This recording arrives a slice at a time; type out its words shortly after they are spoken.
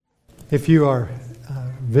If you are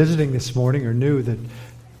visiting this morning or new, that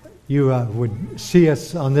you would see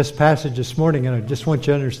us on this passage this morning, and I just want you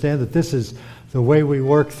to understand that this is the way we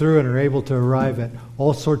work through and are able to arrive at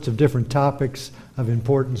all sorts of different topics of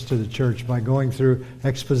importance to the church by going through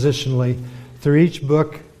expositionally through each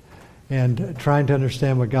book and trying to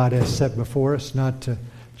understand what God has set before us, not to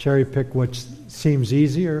cherry pick what seems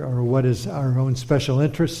easier or what is our own special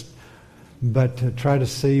interest, but to try to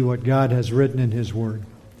see what God has written in His Word.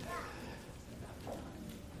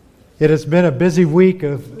 It has been a busy week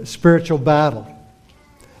of spiritual battle.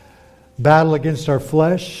 Battle against our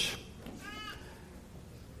flesh,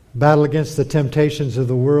 battle against the temptations of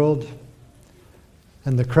the world,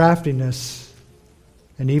 and the craftiness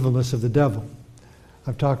and evilness of the devil.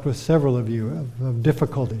 I've talked with several of you of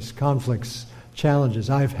difficulties, conflicts, challenges.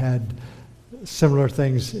 I've had similar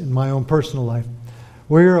things in my own personal life.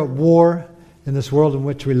 We're at war in this world in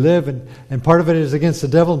which we live, and part of it is against the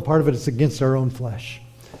devil, and part of it is against our own flesh.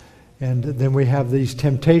 And then we have these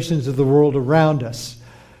temptations of the world around us.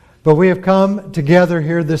 But we have come together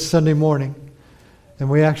here this Sunday morning, and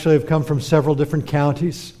we actually have come from several different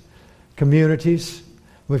counties, communities.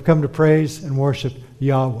 We've come to praise and worship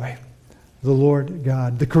Yahweh, the Lord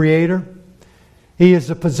God, the Creator. He is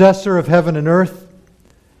the possessor of heaven and earth.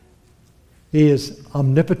 He is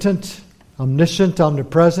omnipotent, omniscient,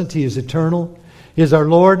 omnipresent. He is eternal. He is our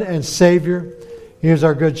Lord and Savior. He is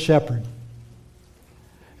our good shepherd.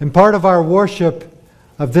 And part of our worship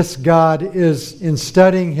of this God is in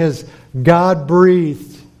studying His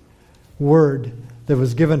God-breathed Word that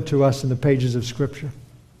was given to us in the pages of Scripture.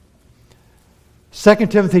 2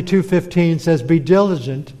 Timothy 2:15 says, "Be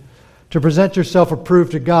diligent to present yourself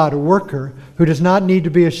approved to God, a worker who does not need to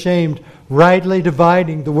be ashamed, rightly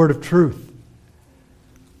dividing the word of truth."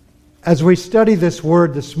 As we study this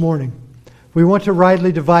word this morning, we want to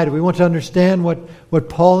rightly divide it. We want to understand what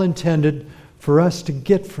Paul intended for us to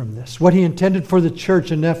get from this, what he intended for the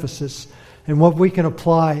church in Ephesus, and what we can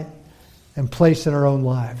apply and place in our own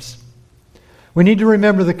lives. We need to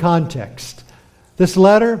remember the context. This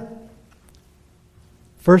letter,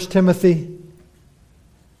 1 Timothy,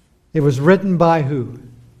 it was written by who?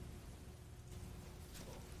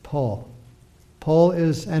 Paul. Paul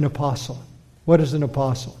is an apostle. What is an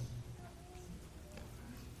apostle?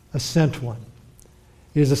 A sent one.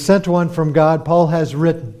 He is a sent one from God. Paul has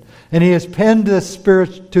written. And he has penned this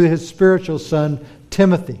to his spiritual son,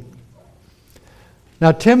 Timothy.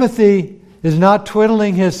 Now, Timothy is not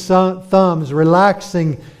twiddling his thumbs,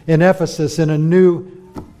 relaxing in Ephesus in a new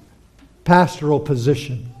pastoral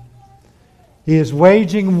position. He is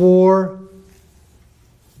waging war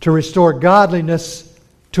to restore godliness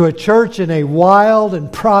to a church in a wild and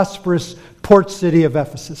prosperous port city of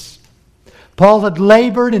Ephesus. Paul had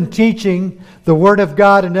labored in teaching the Word of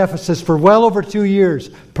God in Ephesus for well over 2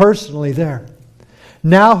 years, personally there.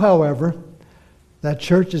 Now, however, that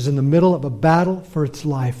church is in the middle of a battle for its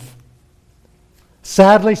life.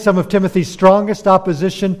 Sadly, some of Timothy's strongest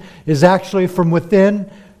opposition is actually from within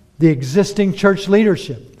the existing church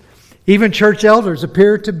leadership. Even church elders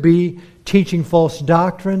appear to be teaching false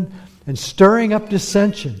doctrine and stirring up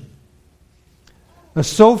dissension. Now,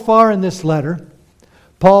 so far in this letter,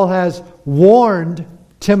 Paul has warned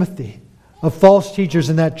Timothy of false teachers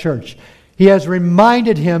in that church. He has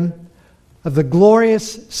reminded him of the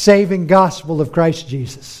glorious saving gospel of Christ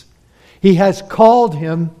Jesus. He has called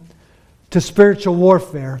him to spiritual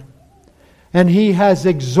warfare, and he has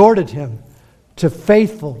exhorted him to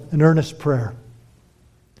faithful and earnest prayer.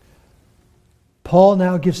 Paul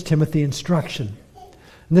now gives Timothy instruction.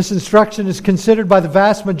 And this instruction is considered by the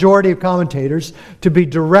vast majority of commentators to be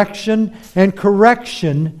direction and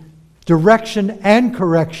correction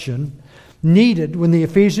needed when the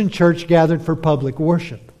Ephesian church gathered for public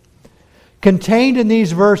worship. Contained in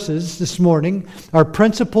these verses this morning are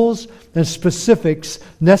principles and specifics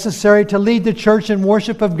necessary to lead the church in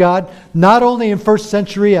worship of God, not only in first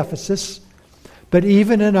century Ephesus, but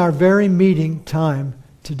even in our very meeting time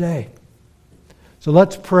today. So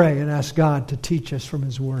let's pray and ask God to teach us from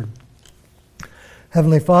His Word.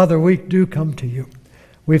 Heavenly Father, we do come to You.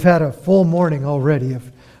 We've had a full morning already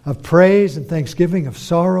of praise and thanksgiving, of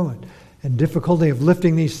sorrow and difficulty, of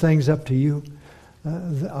lifting these things up to You.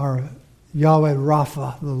 Our Yahweh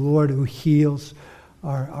Rapha, the Lord who heals,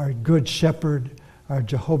 our good shepherd, our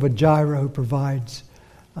Jehovah Jireh who provides,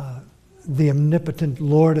 the omnipotent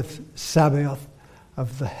Lord of Sabaoth,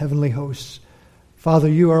 of the heavenly hosts. Father,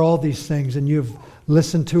 You are all these things, and You've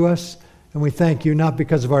listened to us, and we thank You not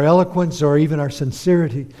because of our eloquence or even our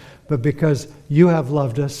sincerity, but because You have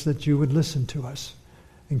loved us, that You would listen to us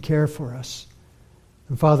and care for us.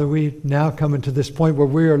 And Father, we now come into this point where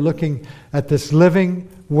we are looking at this living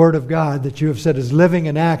Word of God that you have said is living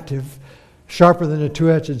and active, sharper than a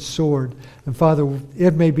two-edged sword. And Father,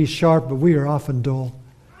 it may be sharp, but we are often dull.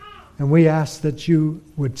 And we ask that you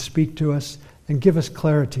would speak to us and give us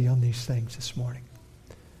clarity on these things this morning.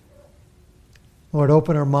 Lord,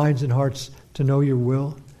 open our minds and hearts to know your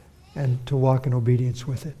will and to walk in obedience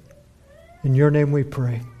with it. In your name we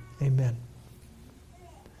pray. Amen.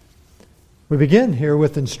 We begin here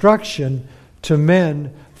with instruction to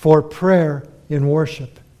men for prayer in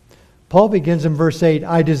worship. Paul begins in verse 8,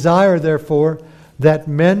 I desire, therefore, that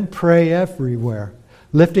men pray everywhere,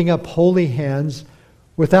 lifting up holy hands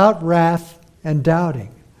without wrath and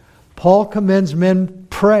doubting. Paul commends men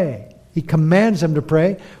pray. He commands them to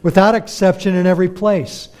pray without exception in every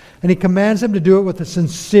place. And he commands them to do it with a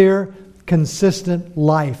sincere, consistent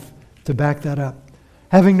life to back that up.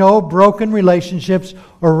 Having no broken relationships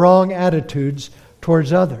or wrong attitudes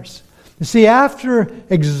towards others. You see, after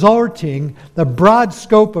exhorting the broad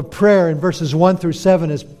scope of prayer in verses 1 through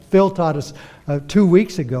 7, as Phil taught us 2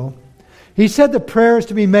 weeks ago, he said the prayer is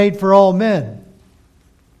to be made for all men.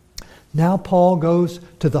 Now Paul goes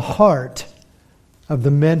to the heart of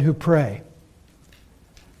the men who pray.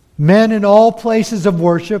 Men in all places of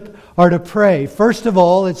worship are to pray. First of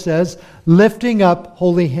all, it says, lifting up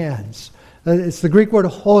holy hands. It's the Greek word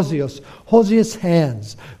hosios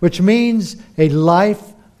hands, which means a life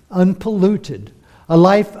unpolluted, a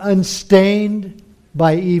life unstained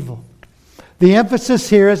by evil. The emphasis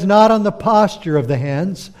here is not on the posture of the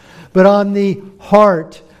hands, but on the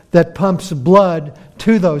heart that pumps blood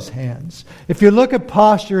to those hands. If you look at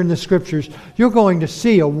posture in the Scriptures, you're going to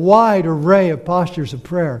see a wide array of postures of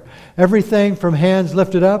prayer. Everything from hands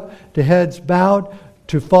lifted up to heads bowed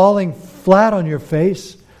to falling flat on your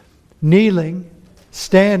face, kneeling,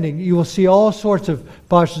 standing. You will see all sorts of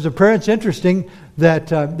postures of prayer. It's interesting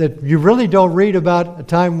that you really don't read about a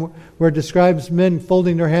time where it describes men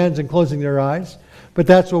folding their hands and closing their eyes, but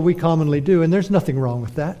that's what we commonly do, and there's nothing wrong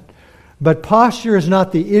with that. But posture is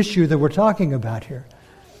not the issue that we're talking about here.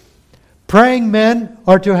 Praying men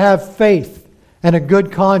are to have faith and a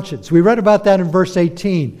good conscience. We read about that in verse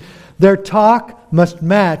 18. Their talk must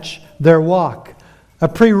match their walk. A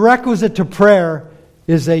prerequisite to prayer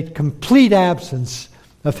is a complete absence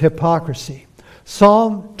of hypocrisy.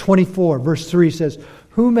 Psalm 24, verse 3 says,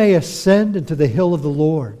 who may ascend into the hill of the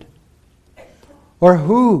Lord? Or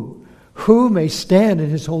who may stand in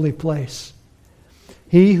his holy place?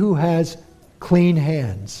 He who has clean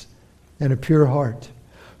hands and a pure heart,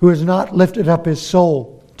 who has not lifted up his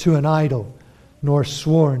soul to an idol, nor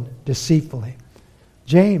sworn deceitfully.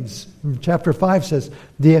 James, in chapter 5, says,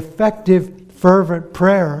 the effective, fervent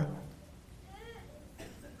prayer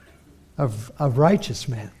of a righteous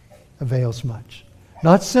man avails much.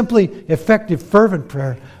 Not simply effective, fervent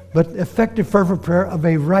prayer, but effective, fervent prayer of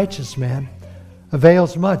a righteous man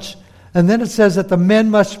avails much. And then it says that the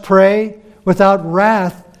men must pray without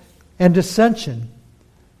wrath and dissension.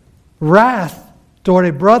 Wrath toward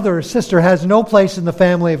a brother or sister has no place in the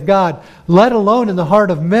family of God, let alone in the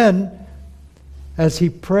heart of men as he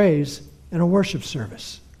prays in a worship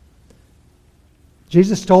service.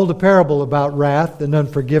 Jesus told a parable about wrath and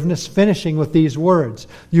unforgiveness, finishing with these words.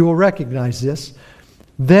 You will recognize this.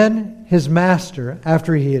 Then his master,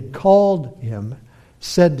 after he had called him,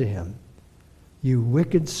 said to him, you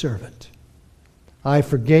wicked servant, I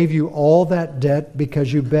forgave you all that debt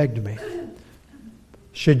because you begged me.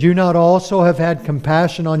 Should you not also have had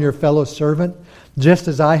compassion on your fellow servant, just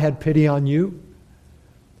as I had pity on you?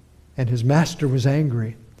 And his master was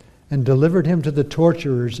angry and delivered him to the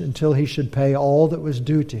torturers until he should pay all that was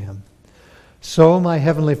due to him. So my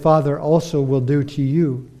heavenly Father also will do to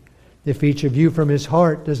you, if each of you from his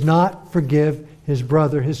heart does not forgive his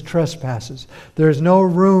brother his trespasses. There is no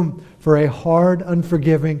room for a hard,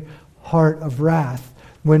 unforgiving heart of wrath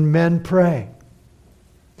when men pray.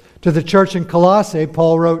 To the church in Colossae,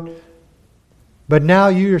 Paul wrote, but now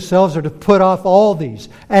you yourselves are to put off all these: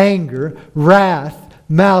 anger, wrath,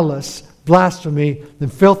 malice, blasphemy,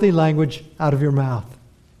 and filthy language out of your mouth.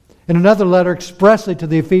 In another letter expressly to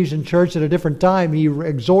the Ephesian church at a different time, he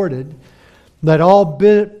exhorted that all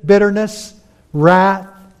bitterness, wrath,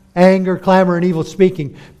 anger, clamor, and evil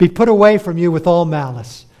speaking be put away from you with all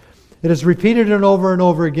malice. It is repeated and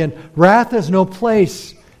over again. Wrath has no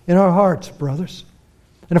place in our hearts, brothers.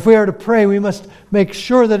 And if we are to pray, we must make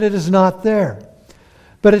sure that it is not there.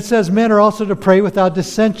 But it says men are also to pray without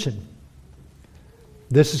dissension.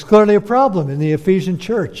 This is clearly a problem in the Ephesian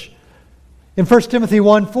church. In 1 Timothy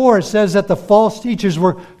 1:4, it says that the false teachers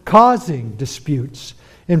were causing disputes.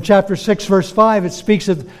 In chapter 6, verse 5, it speaks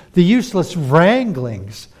of the useless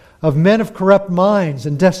wranglings of men of corrupt minds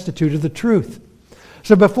and destitute of the truth.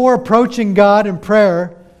 So before approaching God in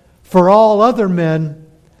prayer for all other men,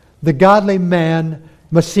 the godly man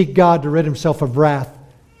must seek God to rid himself of wrath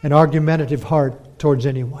and argumentative heart towards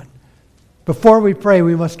anyone. Before we pray,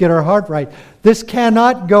 we must get our heart right. This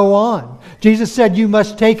cannot go on. Jesus said you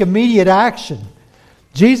must take immediate action.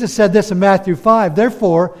 Jesus said this in Matthew 5.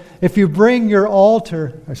 Therefore, if you bring your gift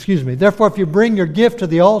to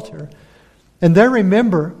the altar, and there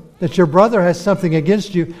remember that your brother has something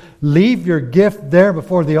against you, leave your gift there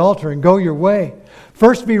before the altar and go your way.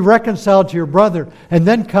 First be reconciled to your brother, and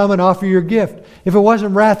then come and offer your gift. If it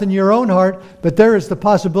wasn't wrath in your own heart, but there is the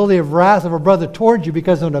possibility of wrath of a brother towards you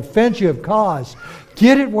because of an offense you have caused,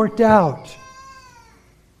 get it worked out.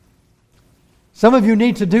 Some of you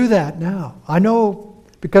need to do that now. I know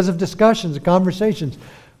because of discussions and conversations.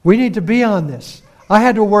 We need to be on this. I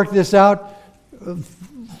had to work this out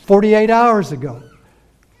 48 hours ago.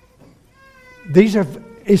 These are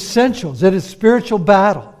essentials. It is spiritual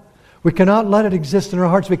battle. We cannot let it exist in our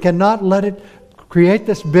hearts. We cannot let it create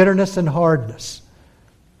this bitterness and hardness.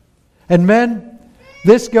 And men,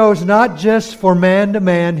 this goes not just for man to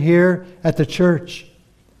man here at the church,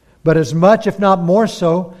 but as much, if not more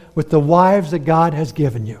so, with the wives that God has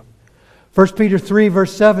given you. 1 Peter 3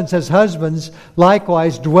 verse 7 says, husbands,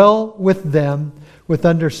 likewise dwell with them with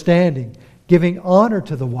understanding, giving honor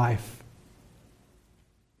to the wife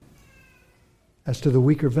as to the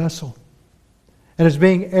weaker vessel, and as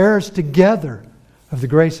being heirs together of the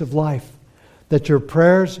grace of life, that your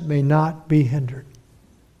prayers may not be hindered.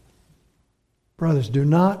 Brothers, do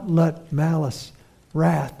not let malice,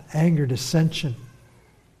 wrath, anger, dissension,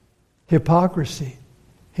 hypocrisy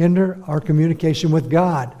hinder our communication with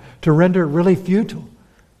God, to render it really futile.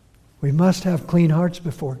 We must have clean hearts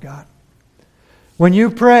before God. When you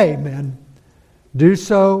pray, men, do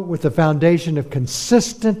so with the foundation of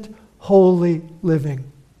consistent, holy living,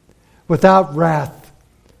 without wrath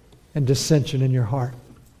and dissension in your heart.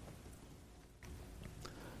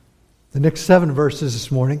 The next 7 verses this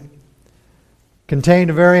morning contain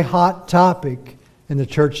a very hot topic in the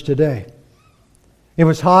church today. It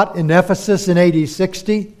was hot in Ephesus in AD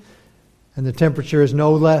 60, and the temperature is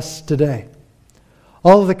no less today.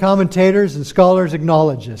 All of the commentators and scholars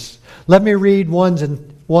acknowledge this. Let me read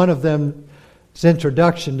one of them's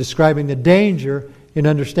introduction describing the danger in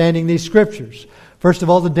understanding these scriptures. First of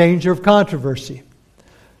all, the danger of controversy.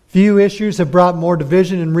 Few issues have brought more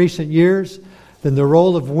division in recent years than the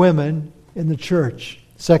role of women in the church.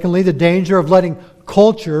 Secondly, the danger of letting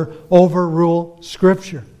culture overrule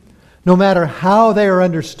Scripture. No matter how they are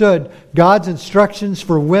understood, God's instructions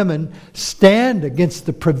for women stand against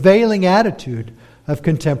the prevailing attitude of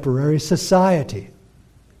contemporary society.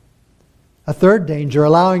 A third danger,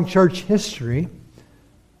 allowing church history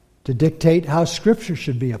to dictate how Scripture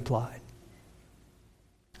should be applied.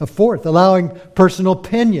 A fourth, allowing personal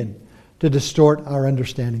opinion to distort our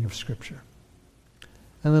understanding of Scripture.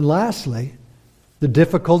 And then lastly, the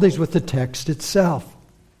difficulties with the text itself.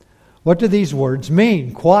 What do these words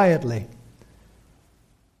mean? Quietly,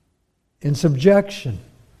 in subjection,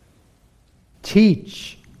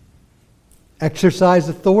 teach, exercise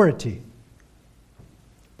authority,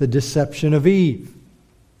 the deception of Eve,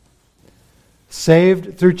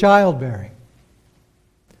 saved through childbearing.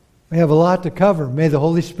 We have a lot to cover. May the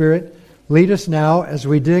Holy Spirit lead us now as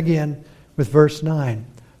we dig in with verse 9.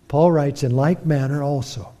 Paul writes, in like manner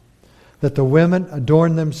also, that the women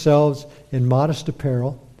adorn themselves in modest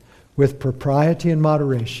apparel, with propriety and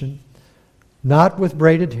moderation, not with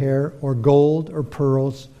braided hair or gold or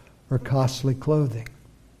pearls or costly clothing.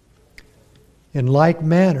 In like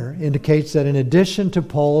manner indicates that in addition to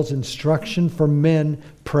Paul's instruction for men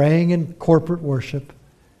praying in corporate worship,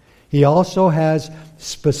 he also has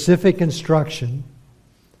specific instruction.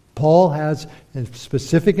 Paul has a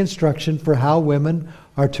specific instruction for how women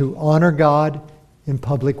are to honor God in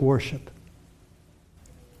public worship.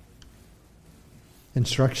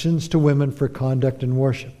 Instructions to women for conduct in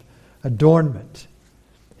worship. Adornment.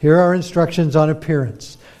 Here are instructions on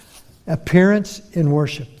appearance. Appearance in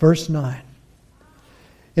worship. Verse 9.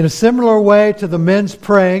 In a similar way to the men's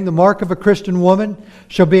praying, the mark of a Christian woman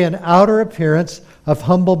shall be an outer appearance of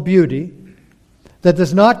humble beauty that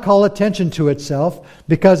does not call attention to itself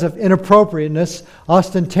because of inappropriateness,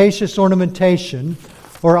 ostentatious ornamentation,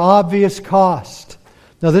 or obvious cost.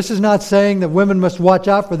 Now, this is not saying that women must watch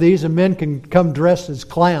out for these and men can come dressed as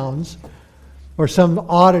clowns or some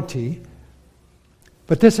oddity.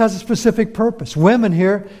 But this has a specific purpose. Women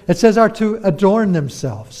here, it says, are to adorn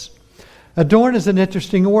themselves. Adorn is an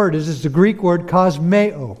interesting word. It is the Greek word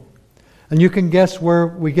kosmeo. And you can guess where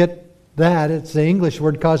we get that. It's the English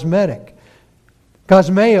word cosmetic.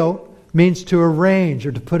 Cosmeo means to arrange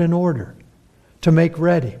or to put in order, to make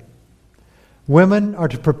ready. Women are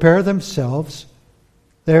to prepare themselves.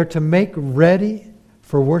 They are to make ready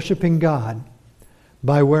for worshiping God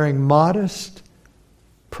by wearing modest,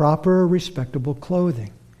 proper, respectable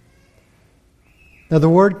clothing. Now, the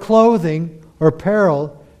word clothing or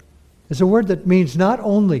apparel is a word that means not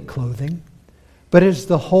only clothing, but is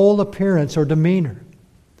the whole appearance or demeanor.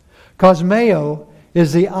 Cosmeo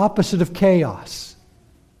is the opposite of chaos.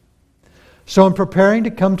 So in preparing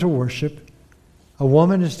to come to worship, a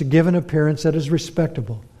woman is to give an appearance that is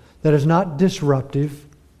respectable, that is not disruptive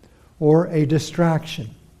or a distraction.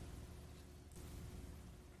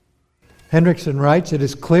 Hendrickson writes, "It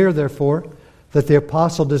is clear, therefore, that the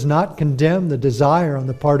apostle does not condemn the desire on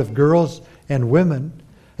the part of girls and women,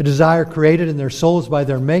 a desire created in their souls by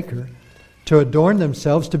their Maker, to adorn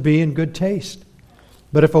themselves to be in good taste.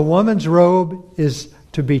 But if a woman's robe is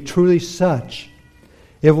to be truly such,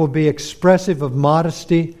 it will be expressive of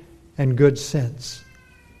modesty and good sense."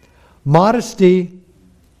 Modesty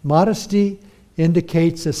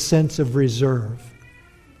indicates a sense of reserve.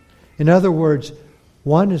 In other words,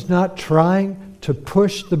 one is not trying to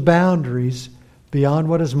push the boundaries beyond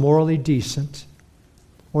what is morally decent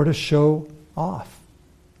or to show off.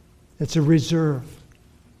 It's a reserve.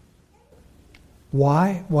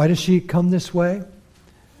 Why? Why does she come this way?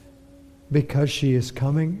 Because she is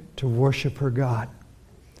coming to worship her God.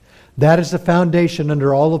 That is the foundation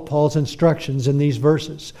under all of Paul's instructions in these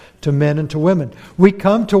verses to men and to women. We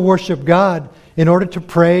come to worship God in order to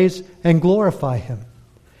praise and glorify Him.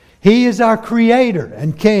 He is our Creator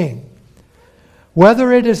and King.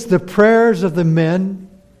 Whether it is the prayers of the men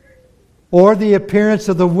or the appearance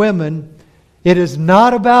of the women, it is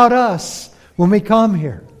not about us when we come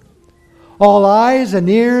here. All eyes and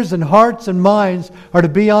ears and hearts and minds are to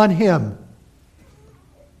be on Him.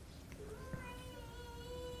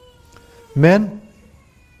 Men,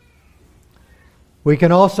 we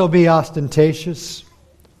can also be ostentatious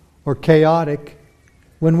or chaotic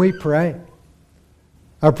when we pray.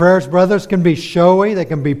 Our prayers, brothers, can be showy, they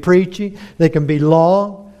can be preachy, they can be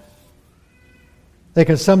long. They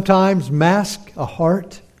can sometimes mask a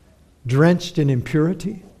heart drenched in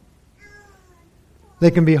impurity.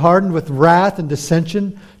 They can be hardened with wrath and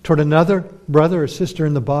dissension toward another brother or sister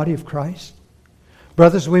in the body of Christ.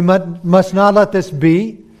 Brothers, we must not let this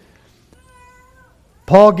be.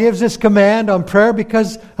 Paul gives this command on prayer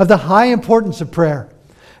because of the high importance of prayer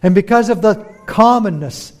and because of the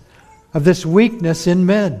commonness of this weakness in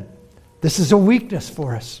men. This is a weakness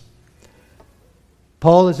for us.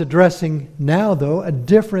 Paul is addressing now, though, a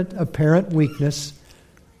different apparent weakness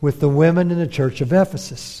with the women in the church of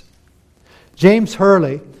Ephesus. James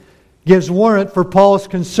Hurley gives warrant for Paul's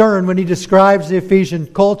concern when he describes the Ephesian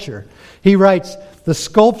culture. He writes, "The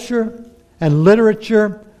sculpture and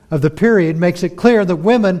literature of the period makes it clear that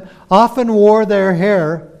women often wore their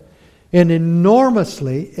hair in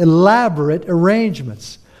enormously elaborate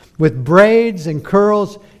arrangements, with braids and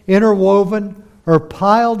curls interwoven or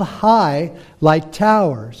piled high like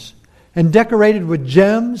towers, and decorated with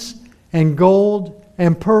gems and gold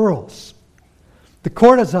and pearls. The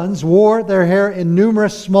courtesans wore their hair in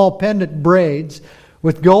numerous small pendant braids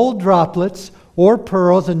with gold droplets or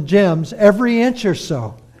pearls and gems every inch or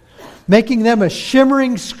so, making them a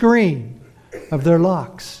shimmering screen of their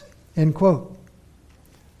locks." End quote.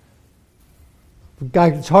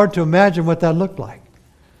 It's hard to imagine what that looked like.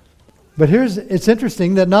 But it's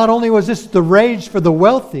interesting that not only was this the rage for the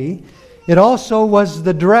wealthy, it also was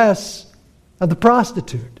the dress of the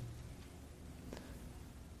prostitute.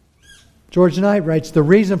 George Knight writes, "The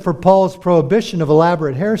reason for Paul's prohibition of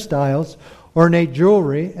elaborate hairstyles, ornate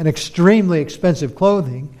jewelry, and extremely expensive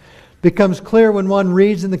clothing becomes clear when one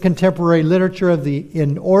reads in the contemporary literature of the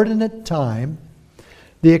inordinate time,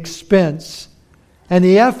 the expense, and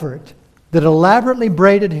the effort that elaborately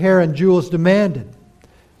braided hair and jewels demanded,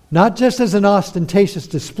 not just as an ostentatious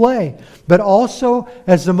display, but also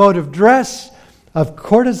as the mode of dress of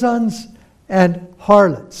courtesans and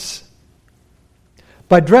harlots.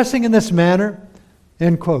 By dressing in this manner,"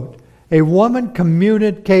 end quote, "a woman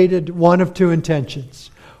communicated one of two intentions.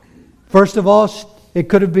 First of all, it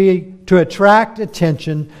could be to attract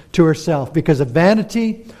attention to herself because of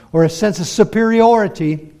vanity or a sense of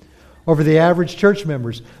superiority over the average church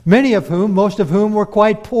members, most of whom were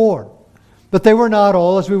quite poor. But they were not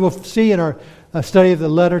all, as we will see in our study of the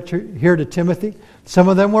letter here to Timothy. Some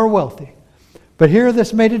of them were wealthy. But here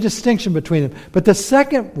this made a distinction between them. But the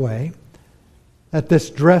second way that this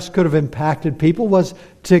dress could have impacted people was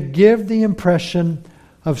to give the impression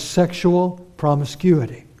of sexual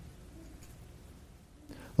promiscuity.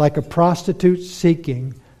 Like a prostitute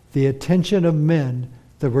seeking the attention of men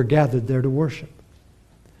that were gathered there to worship.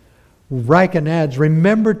 Ryken adds,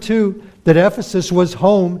 remember too that Ephesus was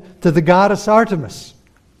home to the goddess Artemis.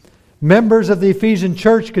 Members of the Ephesian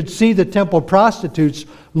church could see the temple prostitutes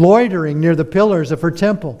loitering near the pillars of her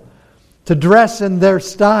temple. To dress in their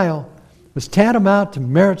style was tantamount to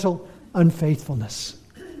marital unfaithfulness.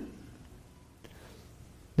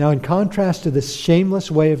 Now, in contrast to this shameless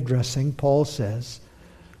way of dressing, Paul says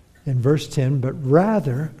in verse 10, but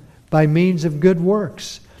rather by means of good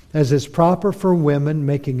works, as is proper for women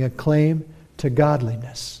making a claim to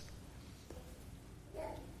godliness.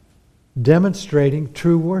 Demonstrating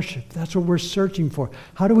true worship. That's what we're searching for.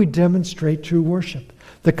 How do we demonstrate true worship?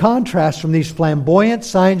 The contrast from these flamboyant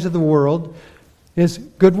signs of the world is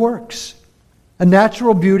good works. A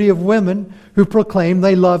natural beauty of women who proclaim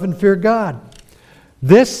they love and fear God.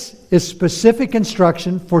 This is specific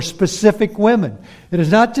instruction for specific women. It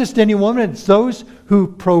is not just any woman, it's those who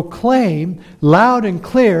proclaim loud and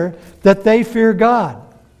clear that they fear God.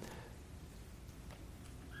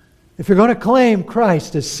 If you're going to claim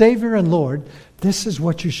Christ as Savior and Lord, this is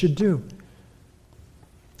what you should do.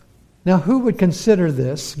 Now, who would consider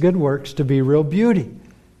this, good works, to be real beauty?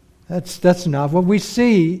 That's not what we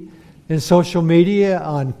see in social media,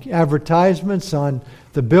 on advertisements, on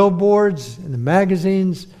the billboards, in the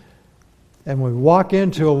magazines, and when we walk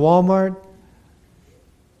into a Walmart.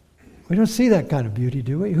 We don't see that kind of beauty,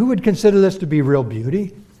 do we? Who would consider this to be real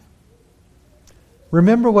beauty?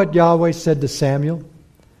 Remember what Yahweh said to Samuel?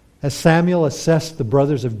 As Samuel assessed the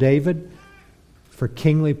brothers of David for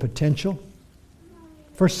kingly potential.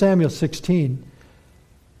 1 Samuel 16.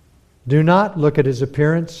 Do not look at his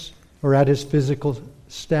appearance or at his physical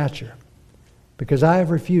stature, because I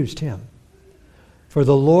have refused him. For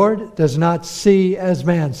the Lord does not see as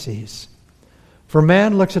man sees. For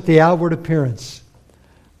man looks at the outward appearance,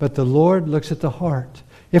 but the Lord looks at the heart.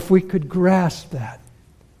 If we could grasp that,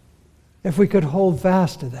 if we could hold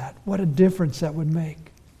fast to that, what a difference that would make.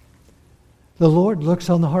 The Lord looks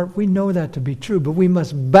on the heart. We know that to be true, but we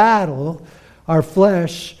must battle our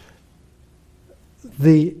flesh,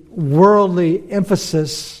 the worldly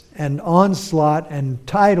emphasis and onslaught and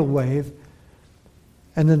tidal wave,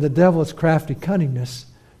 and then the devil's crafty cunningness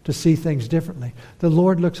to see things differently. The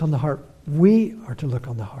Lord looks on the heart. We are to look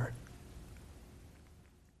on the heart.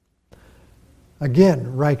 Again,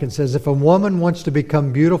 Ryken says, if a woman wants to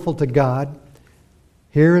become beautiful to God,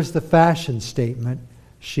 here is the fashion statement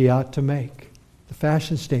she ought to make. The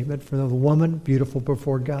fashion statement for the woman beautiful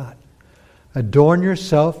before God. Adorn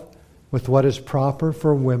yourself with what is proper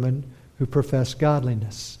for women who profess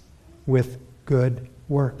godliness, with good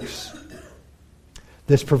works.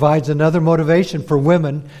 This provides another motivation for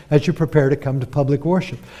women as you prepare to come to public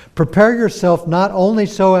worship. Prepare yourself not only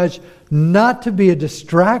so as not to be a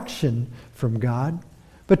distraction from God,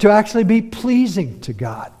 but to actually be pleasing to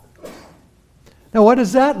God. Now, what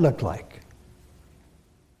does that look like?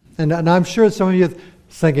 And I'm sure some of you are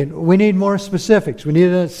thinking, we need more specifics. We need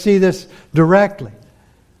to see this directly.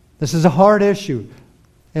 This is a hard issue,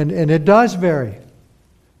 and it does vary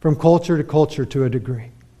from culture to culture to a degree.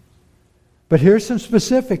 But here's some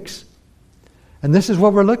specifics. And this is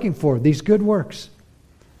what we're looking for, these good works.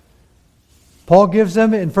 Paul gives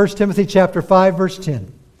them in 1 Timothy chapter 5, verse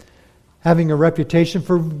 10. Having a reputation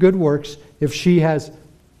for good works, if she has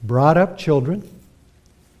brought up children,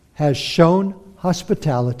 has shown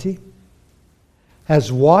hospitality,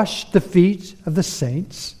 has washed the feet of the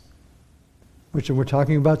saints, which we're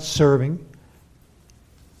talking about serving,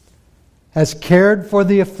 has cared for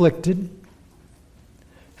the afflicted,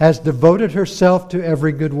 has devoted herself to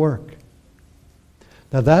every good work.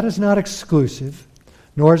 Now that is not exclusive,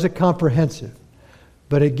 nor is it comprehensive,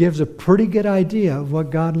 but it gives a pretty good idea of what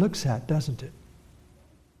God looks at, doesn't it?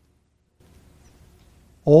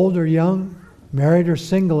 Old or young, married or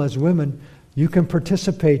single, as women, you can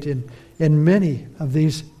participate in many of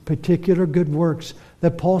these particular good works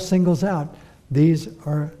that Paul singles out. These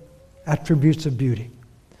are attributes of beauty.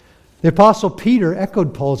 The Apostle Peter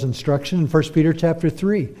echoed Paul's instruction in 1 Peter chapter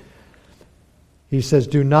 3. He says,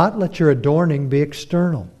 do not let your adorning be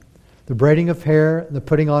external, the braiding of hair, the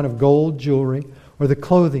putting on of gold jewelry, or the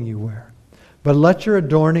clothing you wear. But let your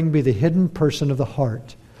adorning be the hidden person of the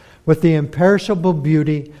heart, with the imperishable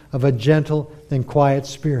beauty of a gentle and quiet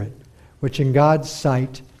spirit, which in God's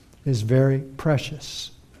sight is very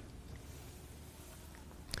precious.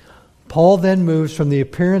 Paul then moves from the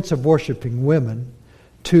appearance of worshiping women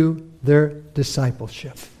to their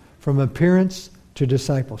discipleship. From appearance to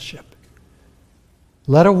discipleship.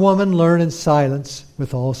 Let a woman learn in silence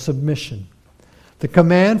with all submission. The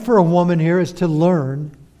command for a woman here is to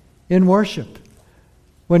learn in worship.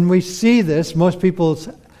 When we see this, most people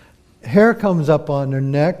hair comes up on their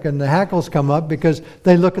neck and the hackles come up because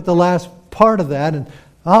they look at the last part of that and,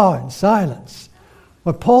 in silence.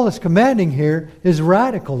 What Paul is commanding here is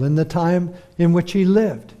radical in the time in which he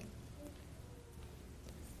lived.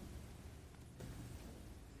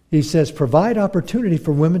 He says, provide opportunity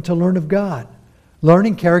for women to learn of God,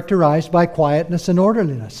 learning characterized by quietness and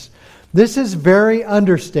orderliness. This is very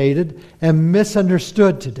understated and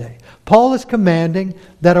misunderstood today. Paul is commanding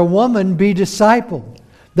that a woman be discipled,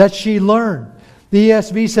 that she learn. The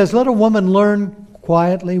ESV says, let a woman learn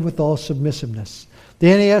quietly with all submissiveness. The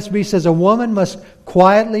NASB says a woman must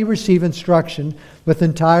quietly receive instruction with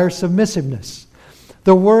entire submissiveness.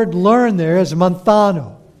 The word learn there is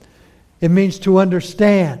manthano. It means to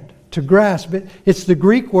understand, to grasp. It's the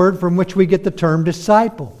Greek word from which we get the term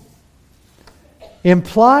disciple.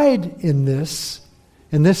 Implied in this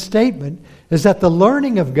statement, is that the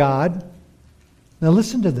learning of God, now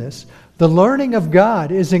listen to this, the learning of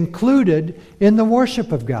God is included in the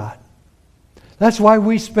worship of God. That's why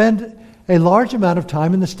we spend a large amount of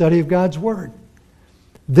time in the study of God's Word.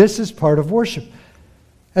 This is part of worship.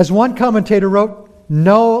 As one commentator wrote,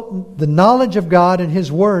 the knowledge of God and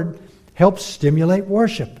His Word helps stimulate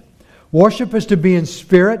worship. Worship is to be in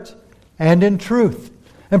spirit and in truth.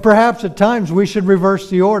 And perhaps at times we should reverse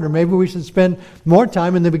the order. Maybe we should spend more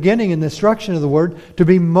time in the beginning in the instruction of the Word to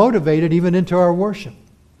be motivated even into our worship.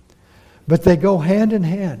 But they go hand in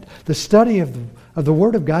hand. The study of the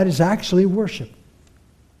Word of God is actually worship.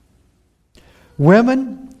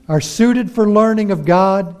 Women are suited for learning of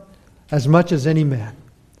God as much as any man.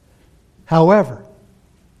 However,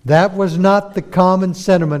 that was not the common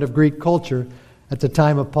sentiment of Greek culture at the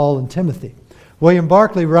time of Paul and Timothy. William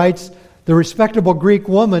Barclay writes, the respectable Greek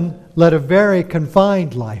woman led a very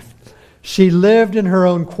confined life. She lived in her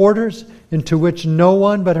own quarters, into which no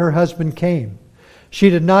one but her husband came. She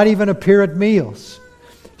did not even appear at meals.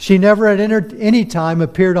 She never at any time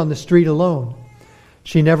appeared on the street alone.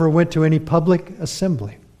 She never went to any public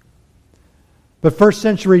assembly. But first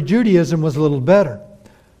century Judaism was a little better.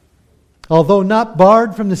 Although not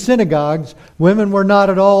barred from the synagogues, women were not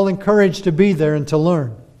at all encouraged to be there and to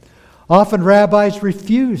learn. Often rabbis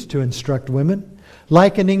refused to instruct women,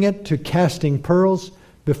 likening it to casting pearls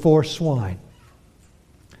before swine.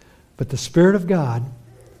 But the Spirit of God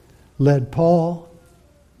led Paul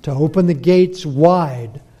to open the gates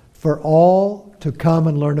wide for all to come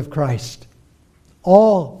and learn of Christ.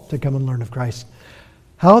 All to come and learn of Christ.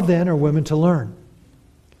 How then are women to learn?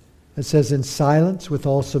 It says in silence with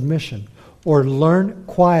all submission, or learn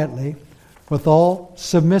quietly with all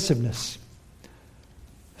submissiveness.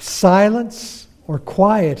 Silence or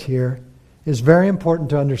quiet here is very important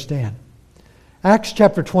to understand. Acts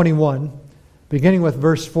chapter 21, beginning with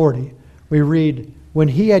verse 40, we read, when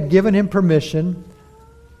he had given him permission,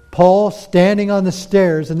 Paul standing on the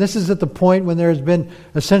stairs, and this is at the point when there has been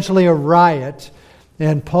essentially a riot,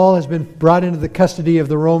 and Paul has been brought into the custody of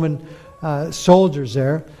the Roman soldiers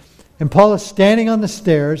there, and Paul is standing on the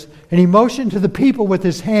stairs, and he motioned to the people with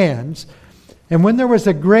his hands, and when there was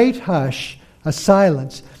a great hush, a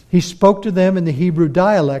silence, he spoke to them in the Hebrew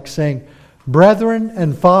dialect, saying, brethren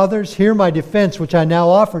and fathers, hear my defense, which I now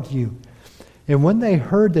offer to you. And when they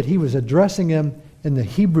heard that he was addressing them in the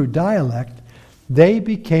Hebrew dialect, they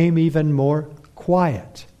became even more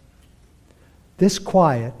quiet. This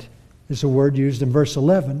quiet is a word used in verse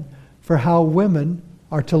 11 for how women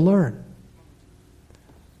are to learn.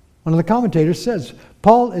 One of the commentators says,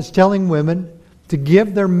 Paul is telling women to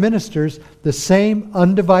give their ministers the same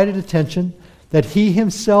undivided attention that he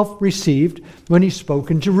himself received when he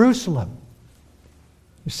spoke in Jerusalem.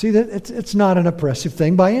 You see that it's not an oppressive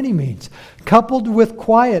thing by any means. Coupled with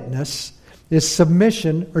quietness is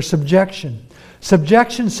submission or subjection.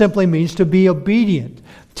 Subjection simply means to be obedient,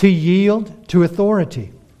 to yield to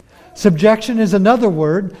authority. Subjection is another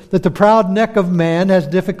word that the proud neck of man has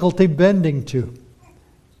difficulty bending to.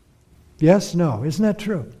 Yes, no, isn't that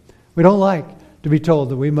true? We don't like to be told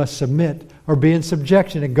that we must submit or be in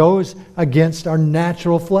subjection. It goes against our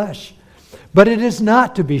natural flesh. But it is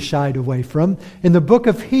not to be shied away from. In the book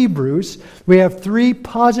of Hebrews, we have 3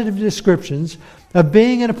 positive descriptions of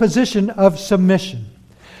being in a position of submission.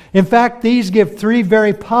 In fact, these give 3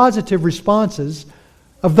 very positive responses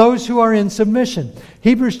of those who are in submission.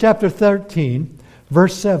 Hebrews chapter 13,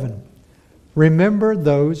 verse 7. Remember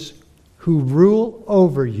those who rule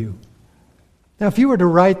over you. Now, if you were to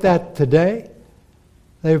write that today,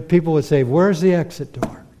 people would say, where's the exit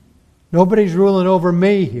door? Nobody's ruling over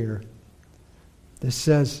me here. This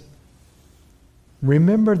says,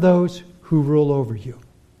 remember those who rule over you,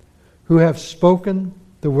 who have spoken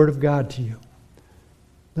the word of God to you.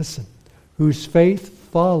 Listen, whose faith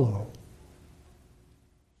follow.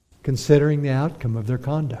 considering the outcome of their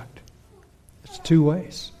conduct. It's two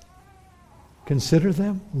ways. Consider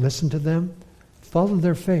them, listen to them, follow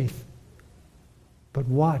their faith, but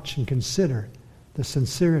watch and consider the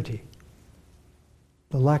sincerity,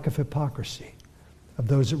 the lack of hypocrisy of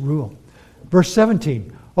those that rule. Verse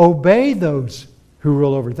 17, obey those who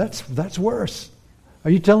rule over. That's worse.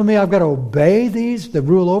 Are you telling me I've got to obey these that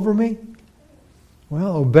rule over me?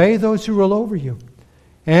 Well, obey those who rule over you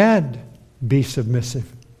and be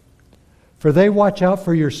submissive. For they watch out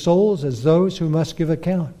for your souls as those who must give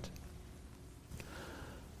account.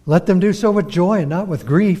 Let them do so with joy and not with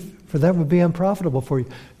grief, for that would be unprofitable for you.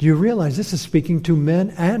 Do you realize this is speaking to men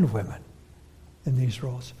and women in these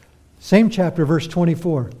roles? Same chapter, verse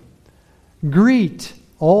 24. Greet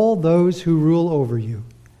all those who rule over you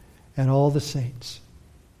and all the saints.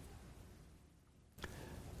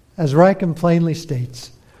 As Ryken plainly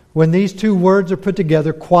states, when these two words are put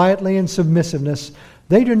together, quietly and submissiveness,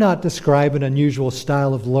 they do not describe an unusual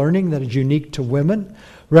style of learning that is unique to women.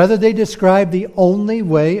 Rather, they describe the only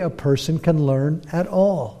way a person can learn at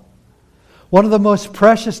all. One of the most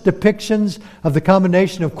precious depictions of the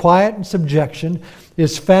combination of quiet and subjection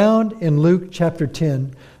is found in Luke chapter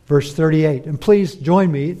 10, verse 38. And please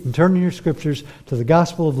join me in turning your scriptures to the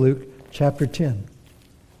Gospel of Luke chapter 10.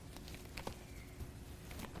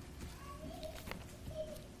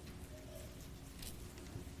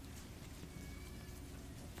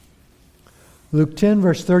 Luke 10,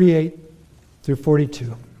 verse 38 through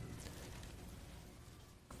 42.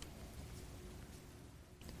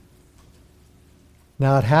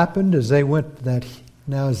 Now it happened as they went that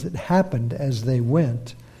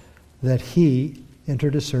he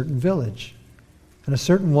entered a certain village, and a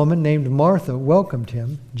certain woman named Martha welcomed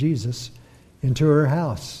him, Jesus, into her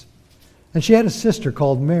house. And she had a sister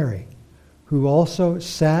called Mary, who also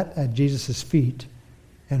sat at Jesus' feet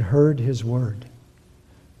and heard his word.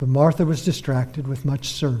 But Martha was distracted with much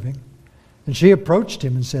serving, and she approached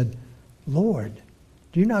him and said, Lord,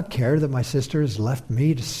 do you not care that my sister has left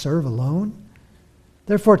me to serve alone?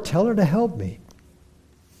 Therefore tell her to help me.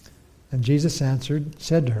 And Jesus said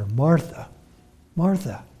to her, Martha,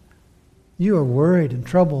 Martha, you are worried and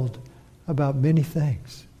troubled about many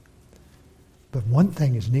things. But one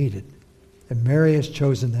thing is needed, and Mary has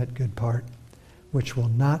chosen that good part, which will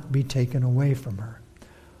not be taken away from her.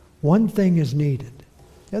 One thing is needed.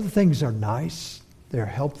 The other things are nice, they're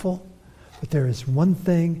helpful, but there is one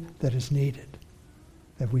thing that is needed.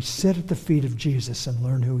 That we sit at the feet of Jesus and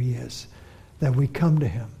learn who he is. That we come to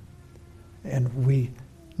him and we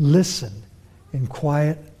listen in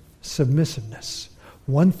quiet submissiveness.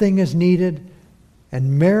 One thing is needed,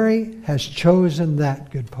 and Mary has chosen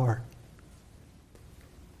that good part,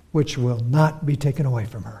 which will not be taken away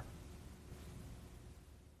from her.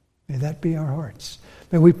 May that be our hearts.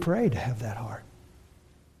 May we pray to have that heart.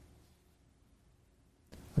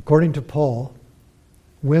 According to Paul,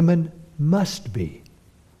 women must be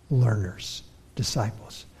learners,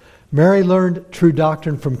 disciples. Mary learned true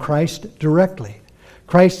doctrine from Christ directly.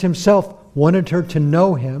 Christ himself wanted her to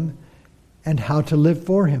know him and how to live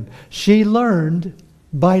for him. She learned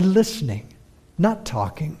by listening, not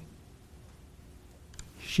talking.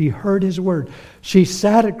 She heard his word. She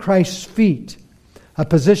sat at Christ's feet, a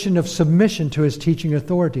position of submission to his teaching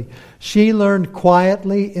authority. She learned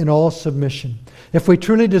quietly in all submission. If we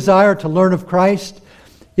truly desire to learn of Christ,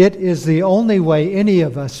 it is the only way any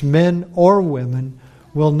of us, men or women,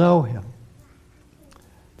 will know him.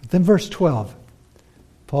 But then verse 12,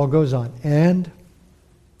 Paul goes on, and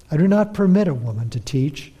I do not permit a woman to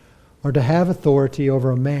teach or to have authority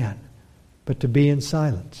over a man, but to be in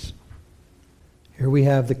silence. Here we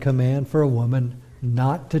have the command for a woman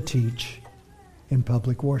not to teach in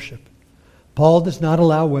public worship. Paul does not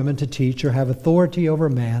allow women to teach or have authority over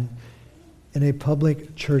a man in a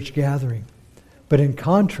public church gathering. But in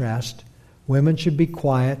contrast, women should be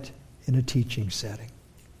quiet in a teaching setting.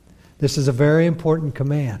 This is a very important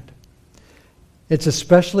command. It's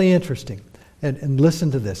especially interesting. And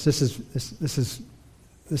listen to this. This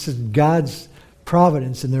is God's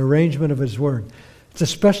providence in the arrangement of his word. It's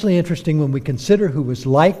especially interesting when we consider who was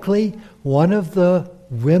likely one of the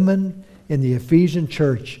women in the Ephesian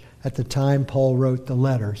church at the time Paul wrote the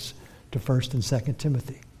letters to 1st and 2nd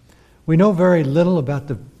Timothy. We know very little about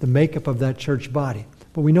the makeup of that church body,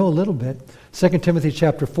 but we know a little bit. 2 Timothy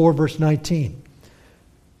chapter 4, verse 19.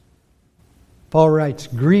 Paul writes,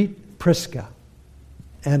 greet Prisca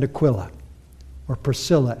and Aquila, or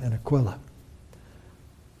Priscilla and Aquila.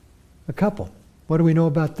 A couple. What do we know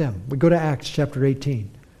about them? We go to Acts chapter 18,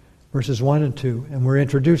 verses 1 and 2, and we're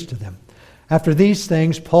introduced to them. After these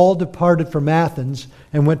things, Paul departed from Athens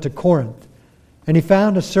and went to Corinth. And he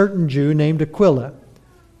found a certain Jew named Aquila,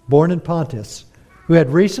 born in Pontus, who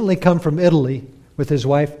had recently come from Italy with his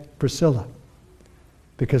wife Priscilla,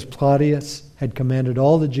 because Claudius had commanded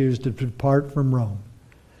all the Jews to depart from Rome.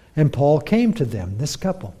 And Paul came to them, this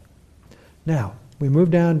couple. Now, we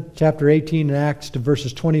move down chapter 18 in Acts to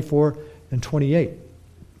verses 24 and 28.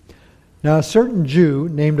 Now, a certain Jew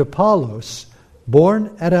named Apollos,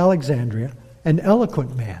 born at Alexandria, an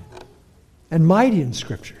eloquent man and mighty in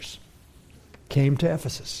Scriptures, came to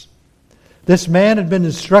Ephesus. This man had been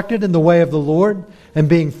instructed in the way of the Lord, and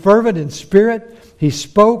being fervent in spirit, he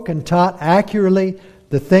spoke and taught accurately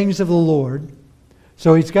the things of the Lord.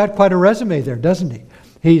 So he's got quite a resume there, doesn't he?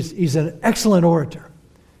 He's an excellent orator.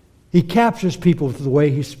 He captures people with the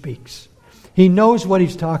way he speaks. He knows what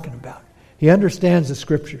he's talking about. He understands the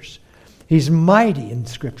Scriptures. He's mighty in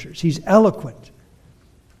Scriptures. He's eloquent.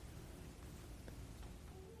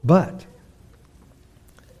 But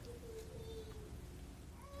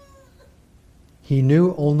he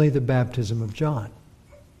knew only the baptism of John.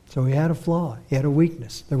 So he had a flaw. He had a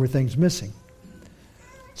weakness. There were things missing.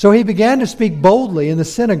 So he began to speak boldly in the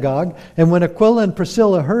synagogue, and when Aquila and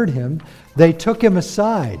Priscilla heard him, they took him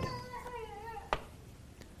aside.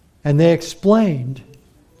 And they explained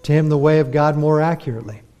to him the way of God more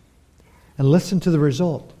accurately. And listen to the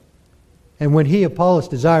result. And when he, Apollos,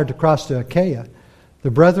 desired to cross to Achaia,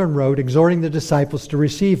 the brethren wrote, exhorting the disciples to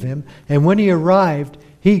receive him. And when he arrived,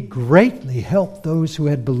 he greatly helped those who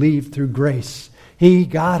had believed through grace. He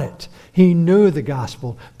got it. He knew the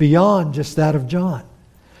gospel beyond just that of John.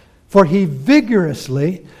 For he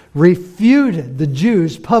vigorously refuted the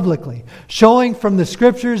Jews publicly, showing from the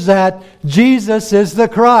Scriptures that Jesus is the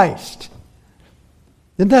Christ.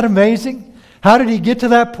 Isn't that amazing? How did he get to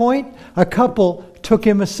that point? A couple took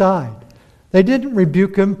him aside. They didn't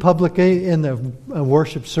rebuke him publicly in the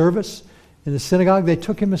worship service in the synagogue. They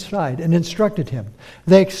took him aside and instructed him.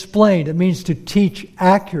 They explained. It means to teach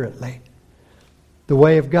accurately the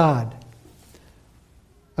way of God.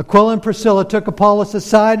 Aquila and Priscilla took Apollos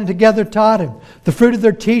aside and together taught him. The fruit of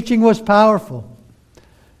their teaching was powerful.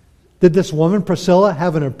 Did this woman, Priscilla,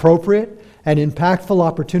 have an appropriate and impactful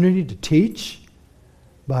opportunity to teach?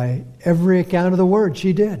 By every account of the word,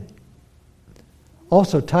 she did.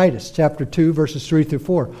 Also, Titus chapter 2, verses 3 through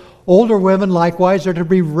 4. Older women likewise are to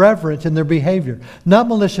be reverent in their behavior, not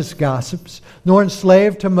malicious gossips, nor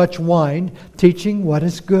enslaved to much wine, teaching what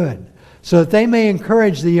is good, so that they may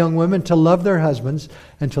encourage the young women to love their husbands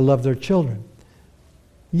and to love their children.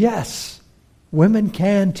 Yes, women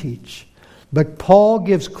can teach, but Paul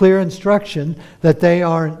gives clear instruction that they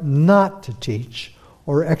are not to teach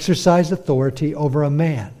or exercise authority over a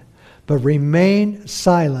man, but remain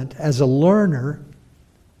silent as a learner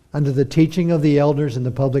under the teaching of the elders in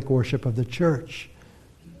the public worship of the church.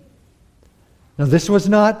 Now, this was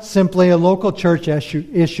not simply a local church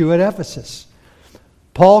issue at Ephesus.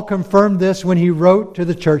 Paul confirmed this when he wrote to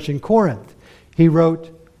the church in Corinth. He wrote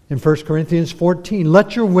in 1 Corinthians 14,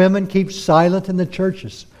 "Let your women keep silent in the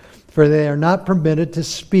churches, for they are not permitted to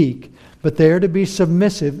speak, but they are to be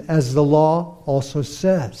submissive, as the law also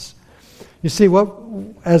says." You see,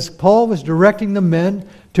 as Paul was directing the men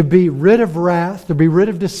to be rid of wrath, to be rid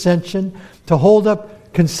of dissension, to hold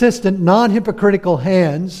up consistent, non-hypocritical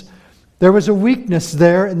hands, there was a weakness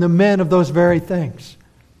there in the men of those very things.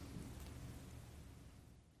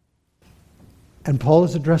 And Paul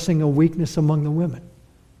is addressing a weakness among the women,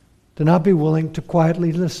 to not be willing to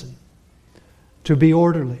quietly listen, to be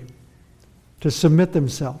orderly, to submit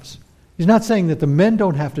themselves. He's not saying that the men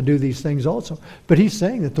don't have to do these things also, but he's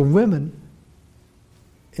saying that the women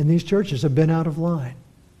in these churches have been out of line.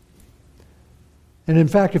 And in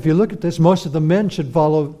fact, if you look at this, most of the men should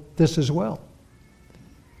follow this as well.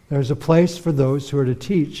 There's a place for those who are to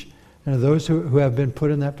teach and those who have been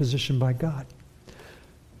put in that position by God.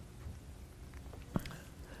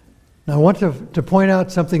 Now I want to point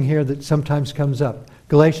out something here that sometimes comes up.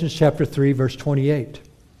 Galatians chapter 3, verse 28.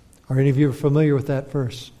 Are any of you familiar with that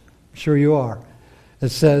verse? I'm sure you are. It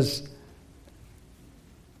says,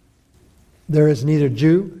 "There is neither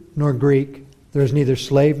Jew nor Greek, there is neither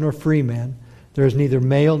slave nor free man, there is neither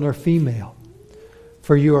male nor female,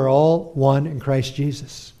 for you are all one in Christ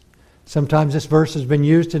Jesus." Sometimes this verse has been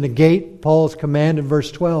used to negate Paul's command in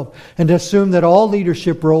verse 12 and to assume that all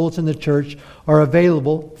leadership roles in the church are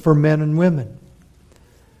available for men and women.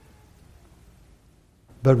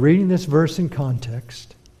 But reading this verse in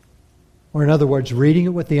context, or in other words, reading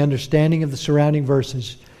it with the understanding of the surrounding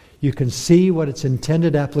verses, you can see what its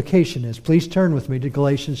intended application is. Please turn with me to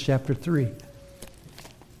Galatians chapter 3.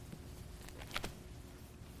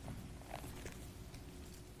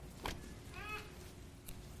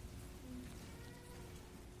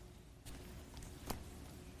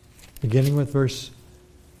 Beginning with verse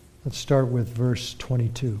Let's start with verse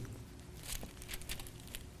 22.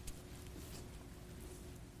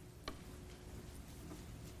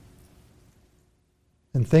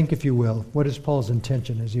 And think, if you will, what is Paul's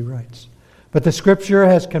intention as he writes? But the Scripture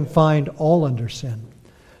has confined all under sin,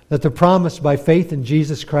 that the promise by faith in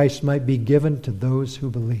Jesus Christ might be given to those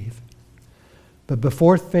who believe. But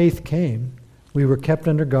before faith came, we were kept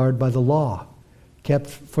under guard by the law, kept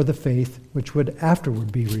for the faith which would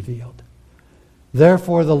afterward be revealed.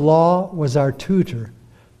 Therefore the law was our tutor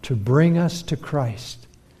to bring us to Christ,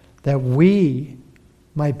 that we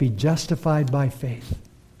might be justified by faith.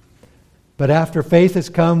 But after faith has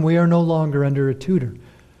come, we are no longer under a tutor.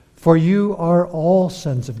 For you are all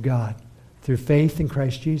sons of God through faith in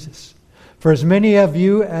Christ Jesus. For as many of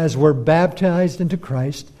you as were baptized into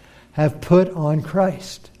Christ have put on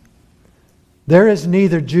Christ. There is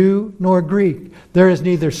neither Jew nor Greek. There is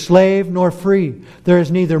neither slave nor free. There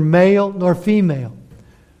is neither male nor female.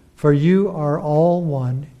 For you are all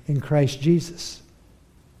one in Christ Jesus.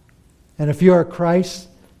 And if you are Christ,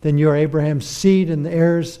 then you are Abraham's seed and the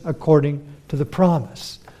heirs according to the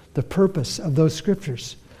promise, the purpose of those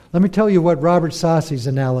scriptures. Let me tell you what Robert Saucy's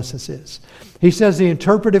analysis is. He says the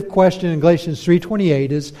interpretive question in Galatians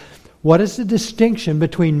 3:28 is, what is the distinction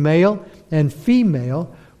between male and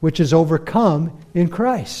female which is overcome in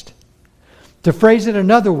Christ? To phrase it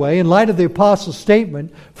another way, in light of the apostle's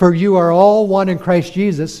statement, for you are all one in Christ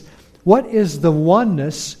Jesus, what is the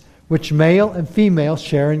oneness which male and female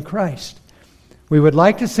share in Christ? We would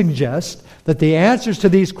like to suggest that the answers to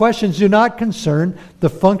these questions do not concern the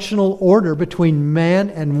functional order between man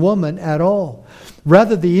and woman at all.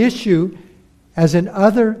 Rather, the issue, as in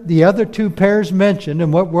the other two pairs mentioned,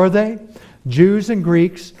 and what were they? Jews and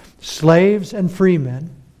Greeks, slaves and freemen.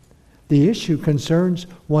 The issue concerns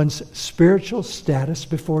one's spiritual status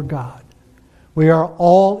before God. We are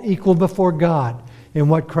all equal before God in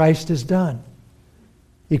what Christ has done.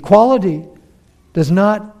 Equality does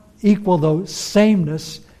not equal the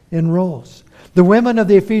sameness in roles. The women of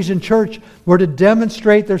the Ephesian church were to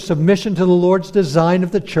demonstrate their submission to the Lord's design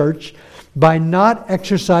of the church by not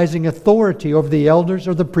exercising authority over the elders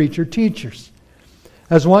or the preacher-teachers.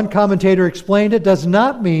 As one commentator explained, it does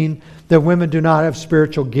not mean that women do not have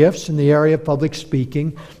spiritual gifts in the area of public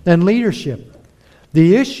speaking and leadership.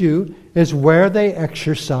 The issue is where they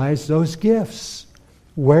exercise those gifts.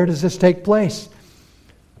 Where does this take place?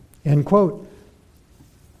 End quote.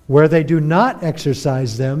 Where they do not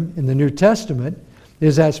exercise them in the New Testament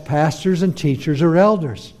is as pastors and teachers or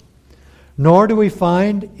elders. Nor do we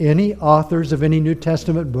find any authors of any New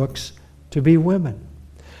Testament books to be women.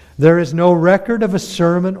 There is no record of a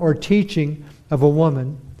sermon or teaching of a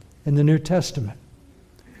woman in the New Testament.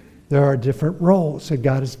 There are different roles that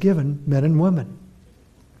God has given men and women.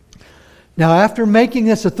 Now, after making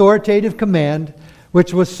this authoritative command,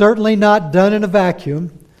 which was certainly not done in a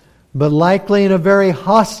vacuum, but likely in a very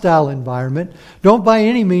hostile environment. Don't by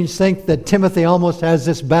any means think that Timothy almost has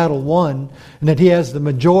this battle won and that he has the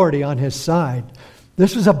majority on his side.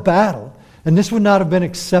 This was a battle, and this would not have been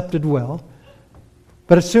accepted well.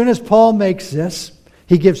 But as soon as Paul makes this,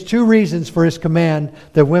 he gives two reasons for his command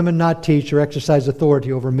that women not teach or exercise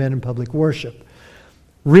authority over men in public worship.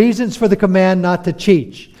 Reasons for the command not to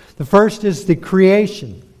teach. The first is the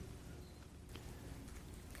creation.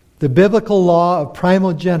 The biblical law of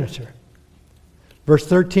primogeniture. Verse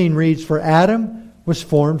 13 reads, for Adam was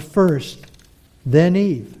formed first, then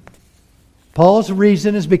Eve. Paul's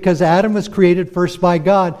reason is because Adam was created first by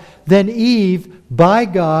God, then Eve by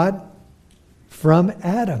God from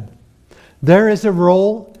Adam. There is a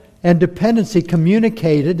role and dependency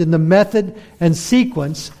communicated in the method and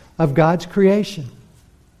sequence of God's creation.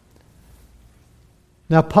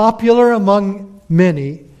 Now, popular among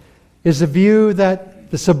many is the view that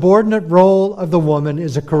the subordinate role of the woman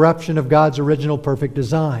is a corruption of God's original perfect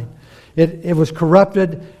design. It was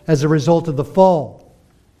corrupted as a result of the fall.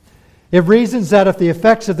 It reasons that if the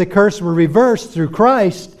effects of the curse were reversed through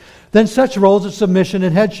Christ, then such roles of submission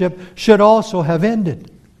and headship should also have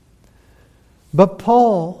ended. But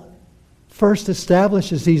Paul first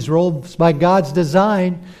establishes these roles by God's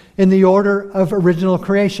design in the order of original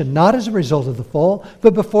creation, not as a result of the fall,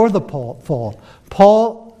 but before the fall.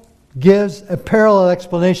 Paul gives a parallel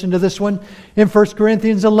explanation to this one in 1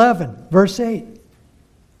 Corinthians 11, verse 8.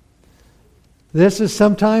 This is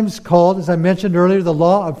sometimes called, as I mentioned earlier, the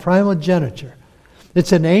law of primogeniture.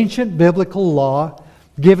 It's an ancient biblical law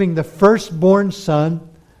giving the firstborn son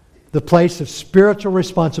the place of spiritual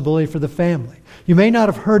responsibility for the family. You may not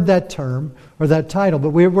have heard that term or that title,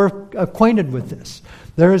 but we're acquainted with this.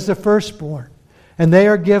 There is the firstborn. And they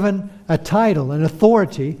are given a title, an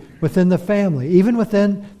authority within the family, even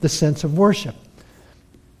within the sense of worship.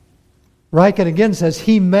 Ryken again says,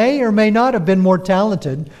 he may or may not have been more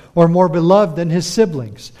talented or more beloved than his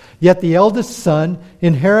siblings. Yet the eldest son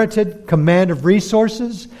inherited command of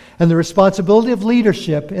resources and the responsibility of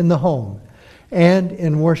leadership in the home and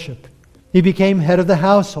in worship. He became head of the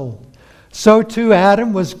household. So too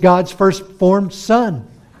Adam was God's first formed son.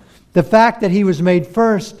 The fact that he was made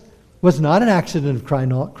first was not an accident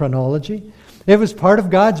of chronology. It was part of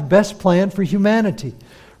God's best plan for humanity.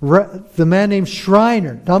 The man named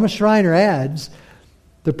Thomas Schreiner adds,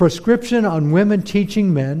 the prescription on women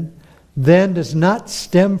teaching men then does not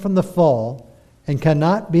stem from the fall and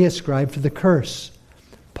cannot be ascribed to the curse.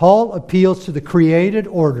 Paul appeals to the created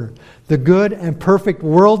order, the good and perfect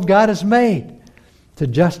world God has made, to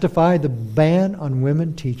justify the ban on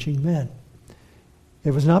women teaching men.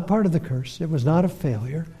 It was not part of the curse. It was not a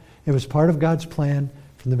failure. It was part of God's plan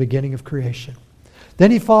from the beginning of creation. Then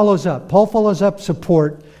he follows up. Paul follows up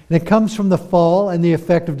support, and it comes from the fall and the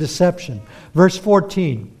effect of deception. Verse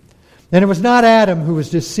 14. And it was not Adam who was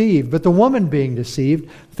deceived, but the woman being deceived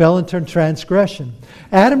fell into transgression.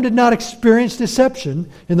 Adam did not experience deception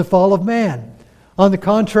in the fall of man. On the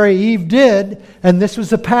contrary, Eve did, and this was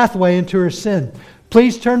the pathway into her sin.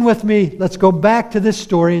 Please turn with me. Let's go back to this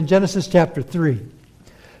story in Genesis chapter 3.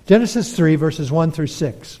 Genesis 3, verses 1 through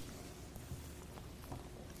 6.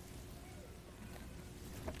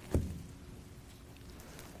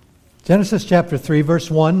 Genesis chapter 3,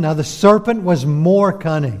 verse 1. Now the serpent was more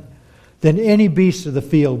cunning than any beast of the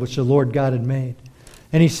field which the Lord God had made.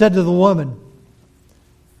 And he said to the woman,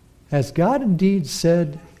 has God indeed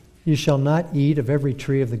said, you shall not eat of every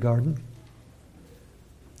tree of the garden?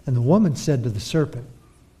 And the woman said to the serpent,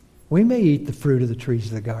 we may eat the fruit of the trees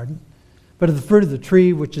of the garden, but of the fruit of the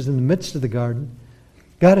tree which is in the midst of the garden,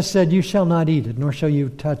 God has said, you shall not eat it, nor shall you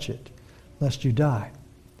touch it, lest you die.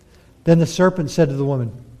 Then the serpent said to the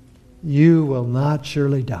woman, you will not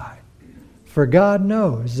surely die. For God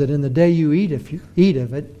knows that in the day you eat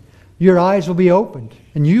of it, your eyes will be opened,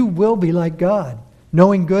 and you will be like God,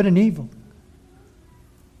 knowing good and evil.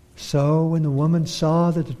 So when the woman saw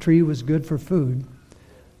that the tree was good for food,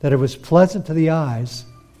 that it was pleasant to the eyes,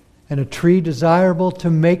 and a tree desirable to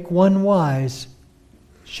make one wise,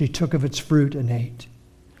 she took of its fruit and ate.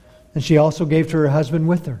 And she also gave to her husband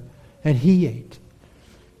with her, and he ate.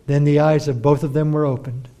 Then the eyes of both of them were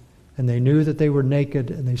opened, and they knew that they were naked,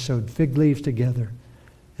 and they sewed fig leaves together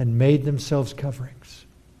and made themselves coverings.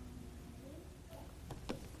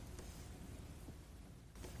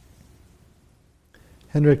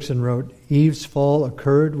 Hendrickson wrote, Eve's fall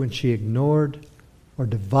occurred when she ignored her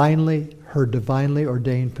divinely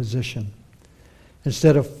ordained position.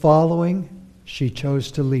 Instead of following, she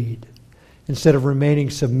chose to lead. Instead of remaining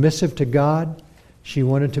submissive to God, she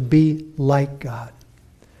wanted to be like God.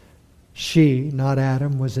 She, not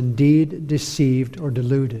Adam, was indeed deceived or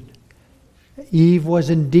deluded. Eve was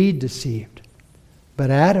indeed deceived,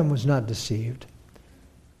 but Adam was not deceived.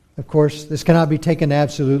 Of course, this cannot be taken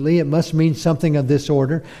absolutely. It must mean something of this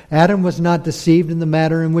order. Adam was not deceived in the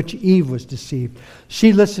manner in which Eve was deceived.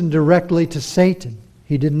 She listened directly to Satan.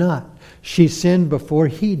 He did not. She sinned before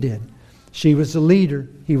he did. She was a leader.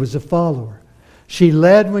 He was a follower. She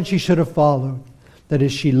led when she should have followed. That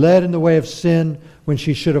is, she led in the way of sin when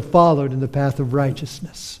she should have followed in the path of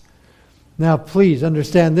righteousness. Now, please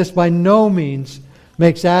understand, this by no means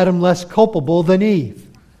makes Adam less culpable than Eve.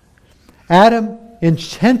 Adam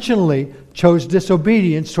intentionally chose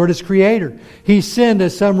disobedience toward his Creator. He sinned,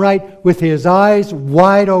 as some write, with his eyes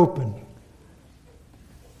wide open.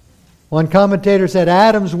 One commentator said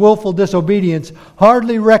Adam's willful disobedience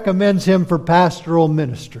hardly recommends him for pastoral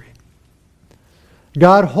ministry.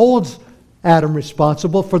 God holds Adam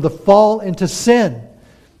responsible for the fall into sin.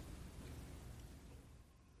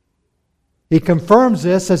 He confirms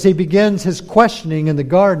this as he begins his questioning in the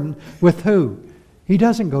garden with who? He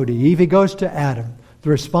doesn't go to Eve, he goes to Adam, the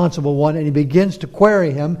responsible one, and he begins to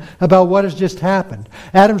query him about what has just happened.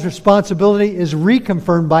 Adam's responsibility is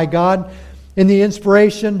reconfirmed by God in the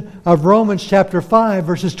inspiration of Romans chapter 5,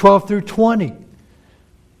 verses 12 through 20.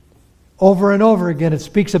 Over and over again, it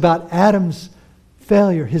speaks about Adam's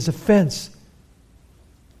failure, his offense,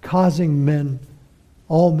 causing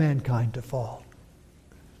all mankind to fall.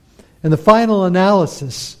 In the final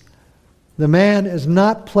analysis, the man is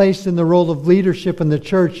not placed in the role of leadership in the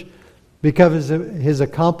church because of his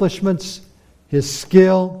accomplishments, his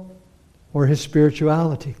skill, or his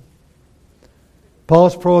spirituality.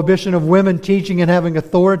 Paul's prohibition of women teaching and having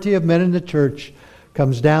authority of men in the church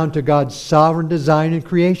comes down to God's sovereign design and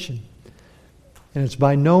creation. And it's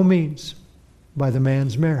by no means by the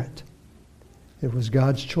man's merit. It was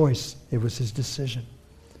God's choice. It was his decision.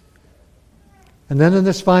 And then in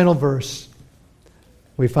this final verse,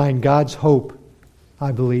 We find God's hope,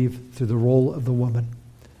 I believe, through the role of the woman.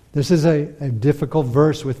 This is a difficult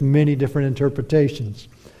verse with many different interpretations.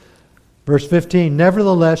 Verse 15,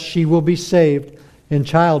 nevertheless, she will be saved in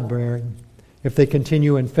childbearing if they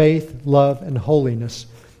continue in faith, love, and holiness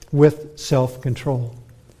with self-control.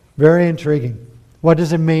 Very intriguing. What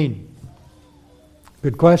does it mean?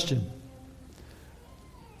 Good question.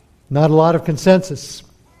 Not a lot of consensus.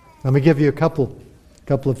 Let me give you a couple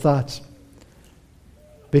of thoughts.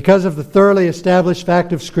 Because of the thoroughly established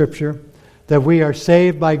fact of Scripture that we are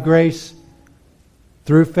saved by grace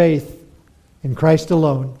through faith in Christ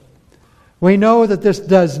alone, we know that this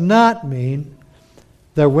does not mean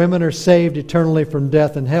that women are saved eternally from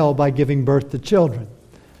death and hell by giving birth to children.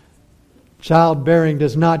 Childbearing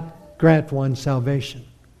does not grant one salvation.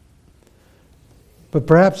 But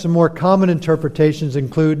perhaps some more common interpretations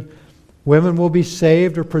include women will be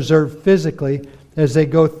saved or preserved physically as they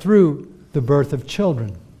go through the birth of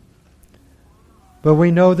children. But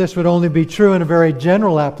we know this would only be true in a very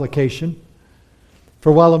general application.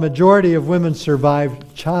 For while a majority of women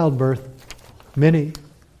survive childbirth, many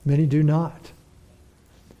do not.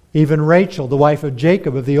 Even Rachel, the wife of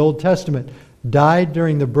Jacob of the Old Testament, died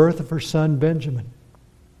during the birth of her son Benjamin.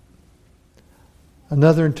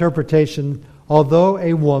 Another interpretation, although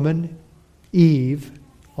a woman, Eve,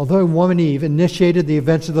 initiated the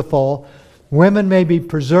events of the fall, women may be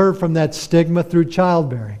preserved from that stigma through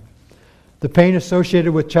childbearing. The pain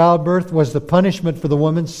associated with childbirth was the punishment for the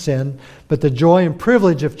woman's sin, but the joy and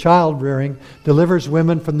privilege of childbearing delivers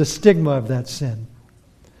women from the stigma of that sin.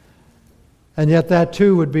 And yet that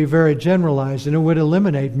too would be very generalized, and it would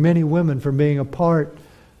eliminate many women from being a part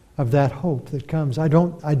of that hope that comes. I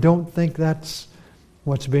don't think that's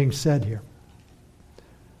what's being said here.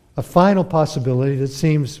 A final possibility that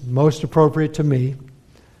seems most appropriate to me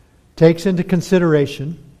takes into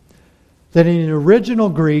consideration that in original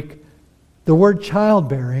Greek, the word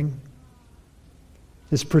childbearing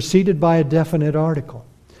is preceded by a definite article.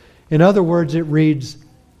 In other words, it reads,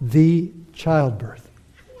 the childbirth.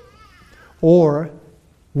 Or,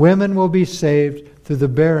 women will be saved through the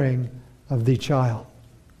bearing of the child.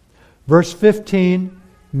 Verse 15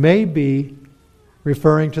 may be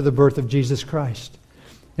referring to the birth of Jesus Christ.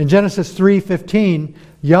 In Genesis 3:15,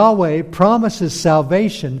 Yahweh promises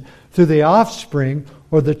salvation through the offspring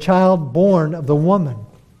or the child born of the woman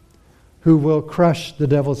who will crush the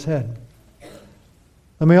devil's head.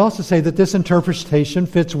 Let me also say that this interpretation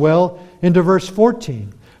fits well into verse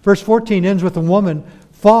 14. Verse 14 ends with a woman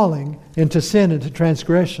falling into sin, into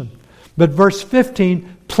transgression. But verse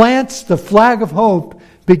 15 plants the flag of hope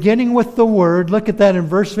beginning with the word. Look at that in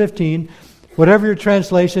verse 15. Whatever your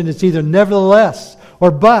translation, it's either nevertheless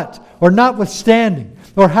or but or notwithstanding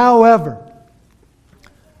or however.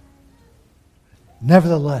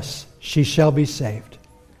 Nevertheless, she shall be saved.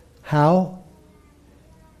 How?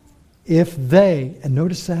 If they, and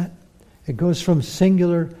notice that, it goes from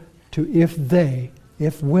singular to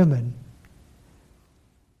if women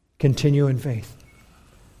continue in faith.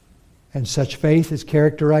 And such faith is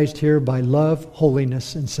characterized here by love,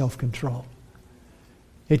 holiness, and self-control.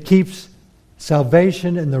 It keeps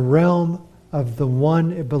salvation in the realm of the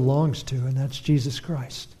one it belongs to, and that's Jesus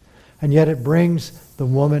Christ. And yet it brings the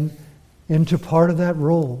woman into part of that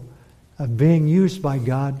role of being used by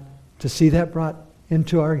God to see that brought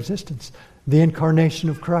into our existence, the incarnation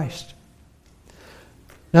of Christ.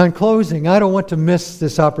 Now in closing, I don't want to miss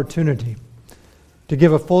this opportunity to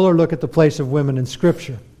give a fuller look at the place of women in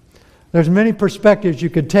Scripture. There's many perspectives you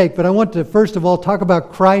could take, but I want to first of all talk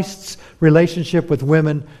about Christ's relationship with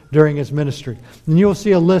women during His ministry. And you'll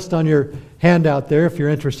see a list on your handout there if you're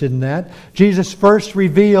interested in that. Jesus first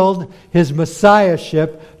revealed His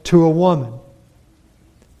Messiahship to a woman.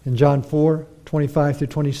 In John 4:25 through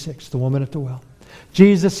 26, the woman at the well.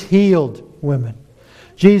 Jesus healed women.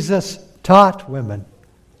 Jesus taught women,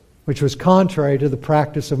 which was contrary to the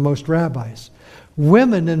practice of most rabbis.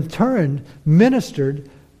 Women, in turn, ministered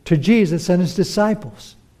to Jesus and His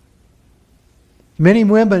disciples. Many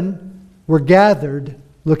women were gathered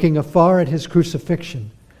looking afar at His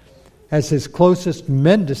crucifixion as His closest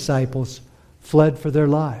men disciples fled for their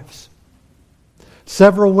lives.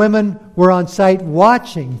 Several women were on site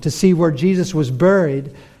watching to see where Jesus was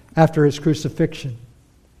buried after His crucifixion.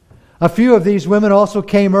 A few of these women also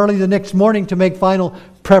came early the next morning to make final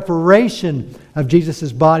preparation of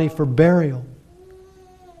Jesus' body for burial.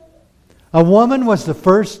 A woman was the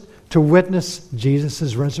first to witness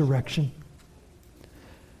Jesus' resurrection.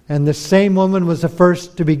 And the same woman was the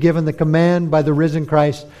first to be given the command by the risen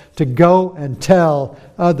Christ to go and tell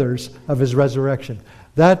others of His resurrection.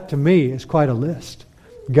 That, to me, is quite a list.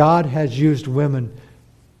 God has used women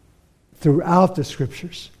throughout the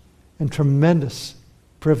Scriptures in tremendous,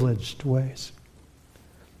 privileged ways.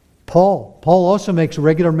 Paul also makes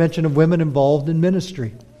regular mention of women involved in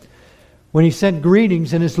ministry. When he sent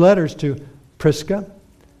greetings in his letters to Prisca,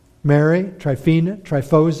 Mary, Tryphena,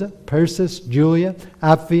 Tryphosa, Persis, Julia,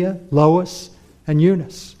 Apphia, Lois, and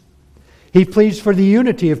Eunice. He pleads for the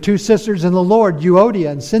unity of two sisters in the Lord,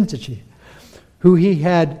 Euodia and Syntyche, who he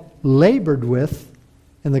had labored with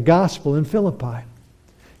in the gospel in Philippi.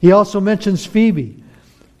 He also mentions Phoebe,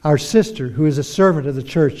 our sister, who is a servant of the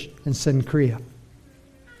church in Cenchrea.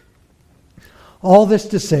 All this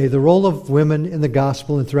to say, the role of women in the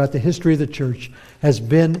gospel and throughout the history of the church has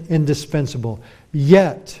been indispensable.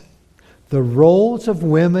 Yet, the roles of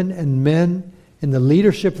women and men in the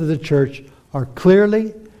leadership of the church are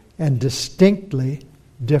clearly and distinctly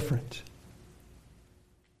different.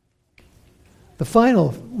 The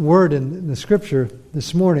final word in the Scripture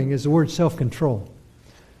this morning is the word self-control.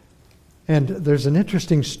 And there's an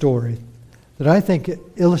interesting story that I think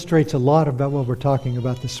illustrates a lot about what we're talking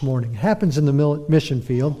about this morning. It happens in the mission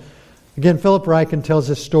field. Again, Philip Ryken tells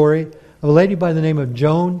this story of a lady by the name of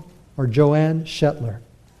Joanne Shetler,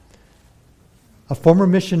 a former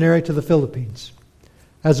missionary to the Philippines.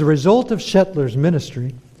 As a result of Shetler's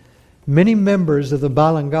ministry, many members of the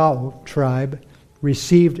Balangao tribe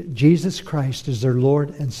received Jesus Christ as their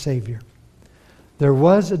Lord and Savior. There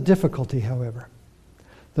was a difficulty, however.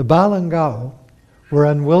 The Balangao were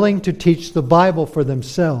unwilling to teach the Bible for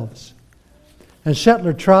themselves, and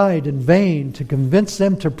Shetler tried in vain to convince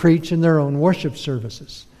them to preach in their own worship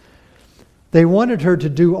services. They wanted her to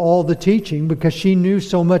do all the teaching because she knew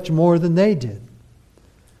so much more than they did.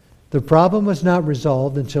 The problem was not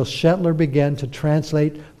resolved until Shetler began to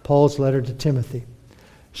translate Paul's letter to Timothy.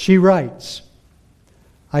 She writes,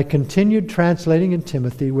 "I continued translating in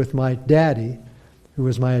Timothy with my daddy, who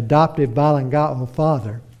was my adoptive Balangao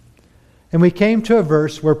father, and we came to a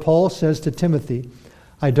verse where Paul says to Timothy,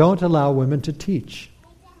 'I don't allow women to teach.'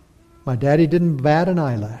 My daddy didn't bat an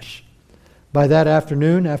eyelash. By that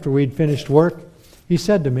afternoon, after we'd finished work, he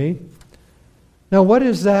said to me, 'Now what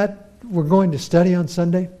is that we're going to study on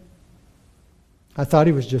Sunday?' I thought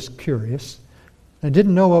he was just curious. I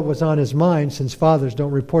didn't know what was on his mind since fathers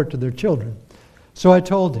don't report to their children. So I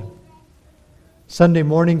told him. Sunday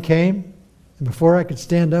morning came, and before I could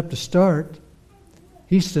stand up to start,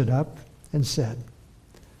 he stood up and said,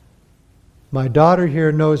 'My daughter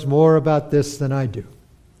here knows more about this than I do.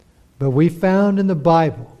 But we found in the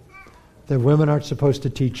Bible that women aren't supposed to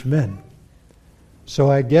teach men.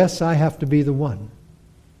 So I guess I have to be the one.'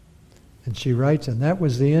 And she writes, and that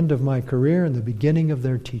was the end of my career and the beginning of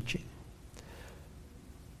their teaching."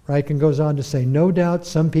 Ryken goes on to say, no doubt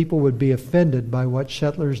some people would be offended by what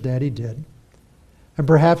Shetler's daddy did, and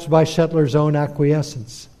perhaps by Shetler's own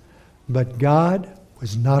acquiescence. But God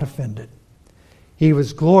was not offended. He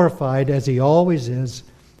was glorified, as he always is,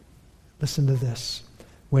 listen to this,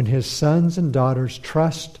 when his sons and daughters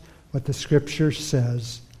trust what the Scripture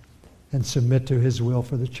says and submit to his will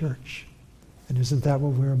for the church. And isn't that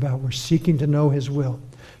what we're about? We're seeking to know his will,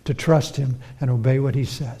 to trust him and obey what he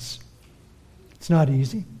says. It's not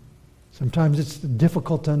easy. Sometimes it's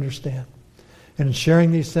difficult to understand. And in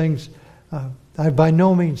sharing these things, I by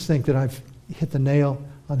no means think that I've hit the nail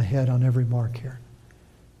on the head on every mark here.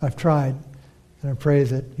 I've tried, and I pray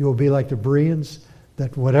that you will be like the Bereans,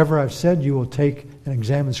 that whatever I've said, you will take and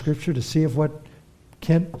examine Scripture to see if what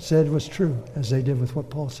Kent said was true, as they did with what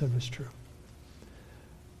Paul said was true.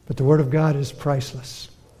 But the Word of God is priceless,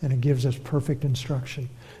 and it gives us perfect instruction.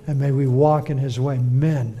 And may we walk in his way.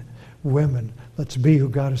 Men, women, let's be who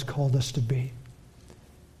God has called us to be.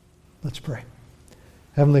 Let's pray.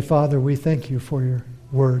 Heavenly Father, we thank you for your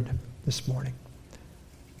word this morning.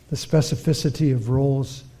 The specificity of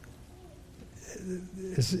roles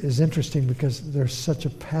is interesting because there's such a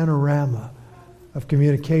panorama of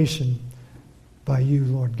communication by you,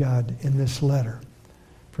 Lord God, in this letter.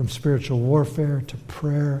 From spiritual warfare to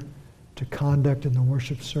prayer to conduct in the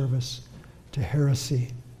worship service to heresy.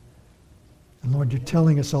 And Lord, you're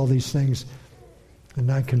telling us all these things, and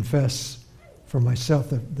I confess for myself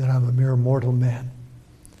that I'm a mere mortal man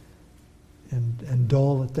and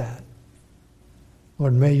dull at that.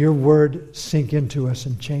 Lord, may your word sink into us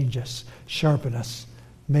and change us, sharpen us,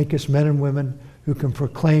 make us men and women who can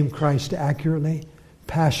proclaim Christ accurately,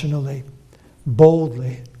 passionately,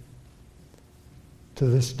 boldly, to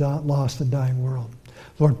this lost and dying world.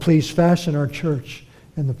 Lord, please fashion our church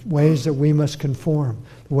in the ways that we must conform,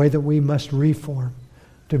 the way that we must reform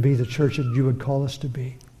to be the church that you would call us to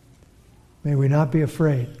be. May we not be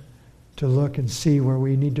afraid to look and see where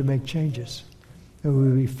we need to make changes. That we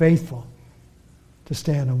be faithful to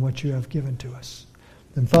stand on what you have given to us.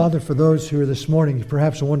 And Father, for those who are this morning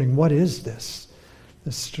perhaps wondering, what is this?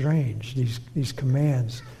 This strange, these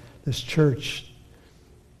commands, this church,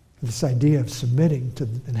 this idea of submitting to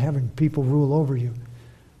and having people rule over you.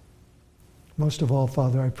 Most of all,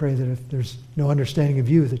 Father, I pray that if there's no understanding of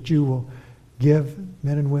you, that you will give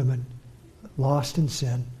men and women lost in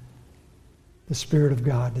sin the Spirit of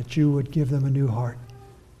God, that you would give them a new heart,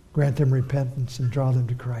 grant them repentance, and draw them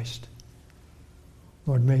to Christ.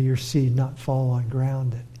 Lord, may your seed not fall on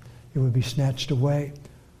ground that it would be snatched away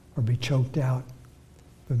or be choked out,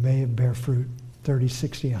 but may it bear fruit 30,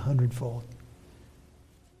 60, 100-fold.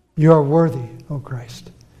 You are worthy, O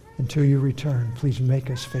Christ. Until you return, please make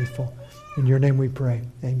us faithful. In your name we pray.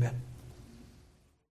 Amen.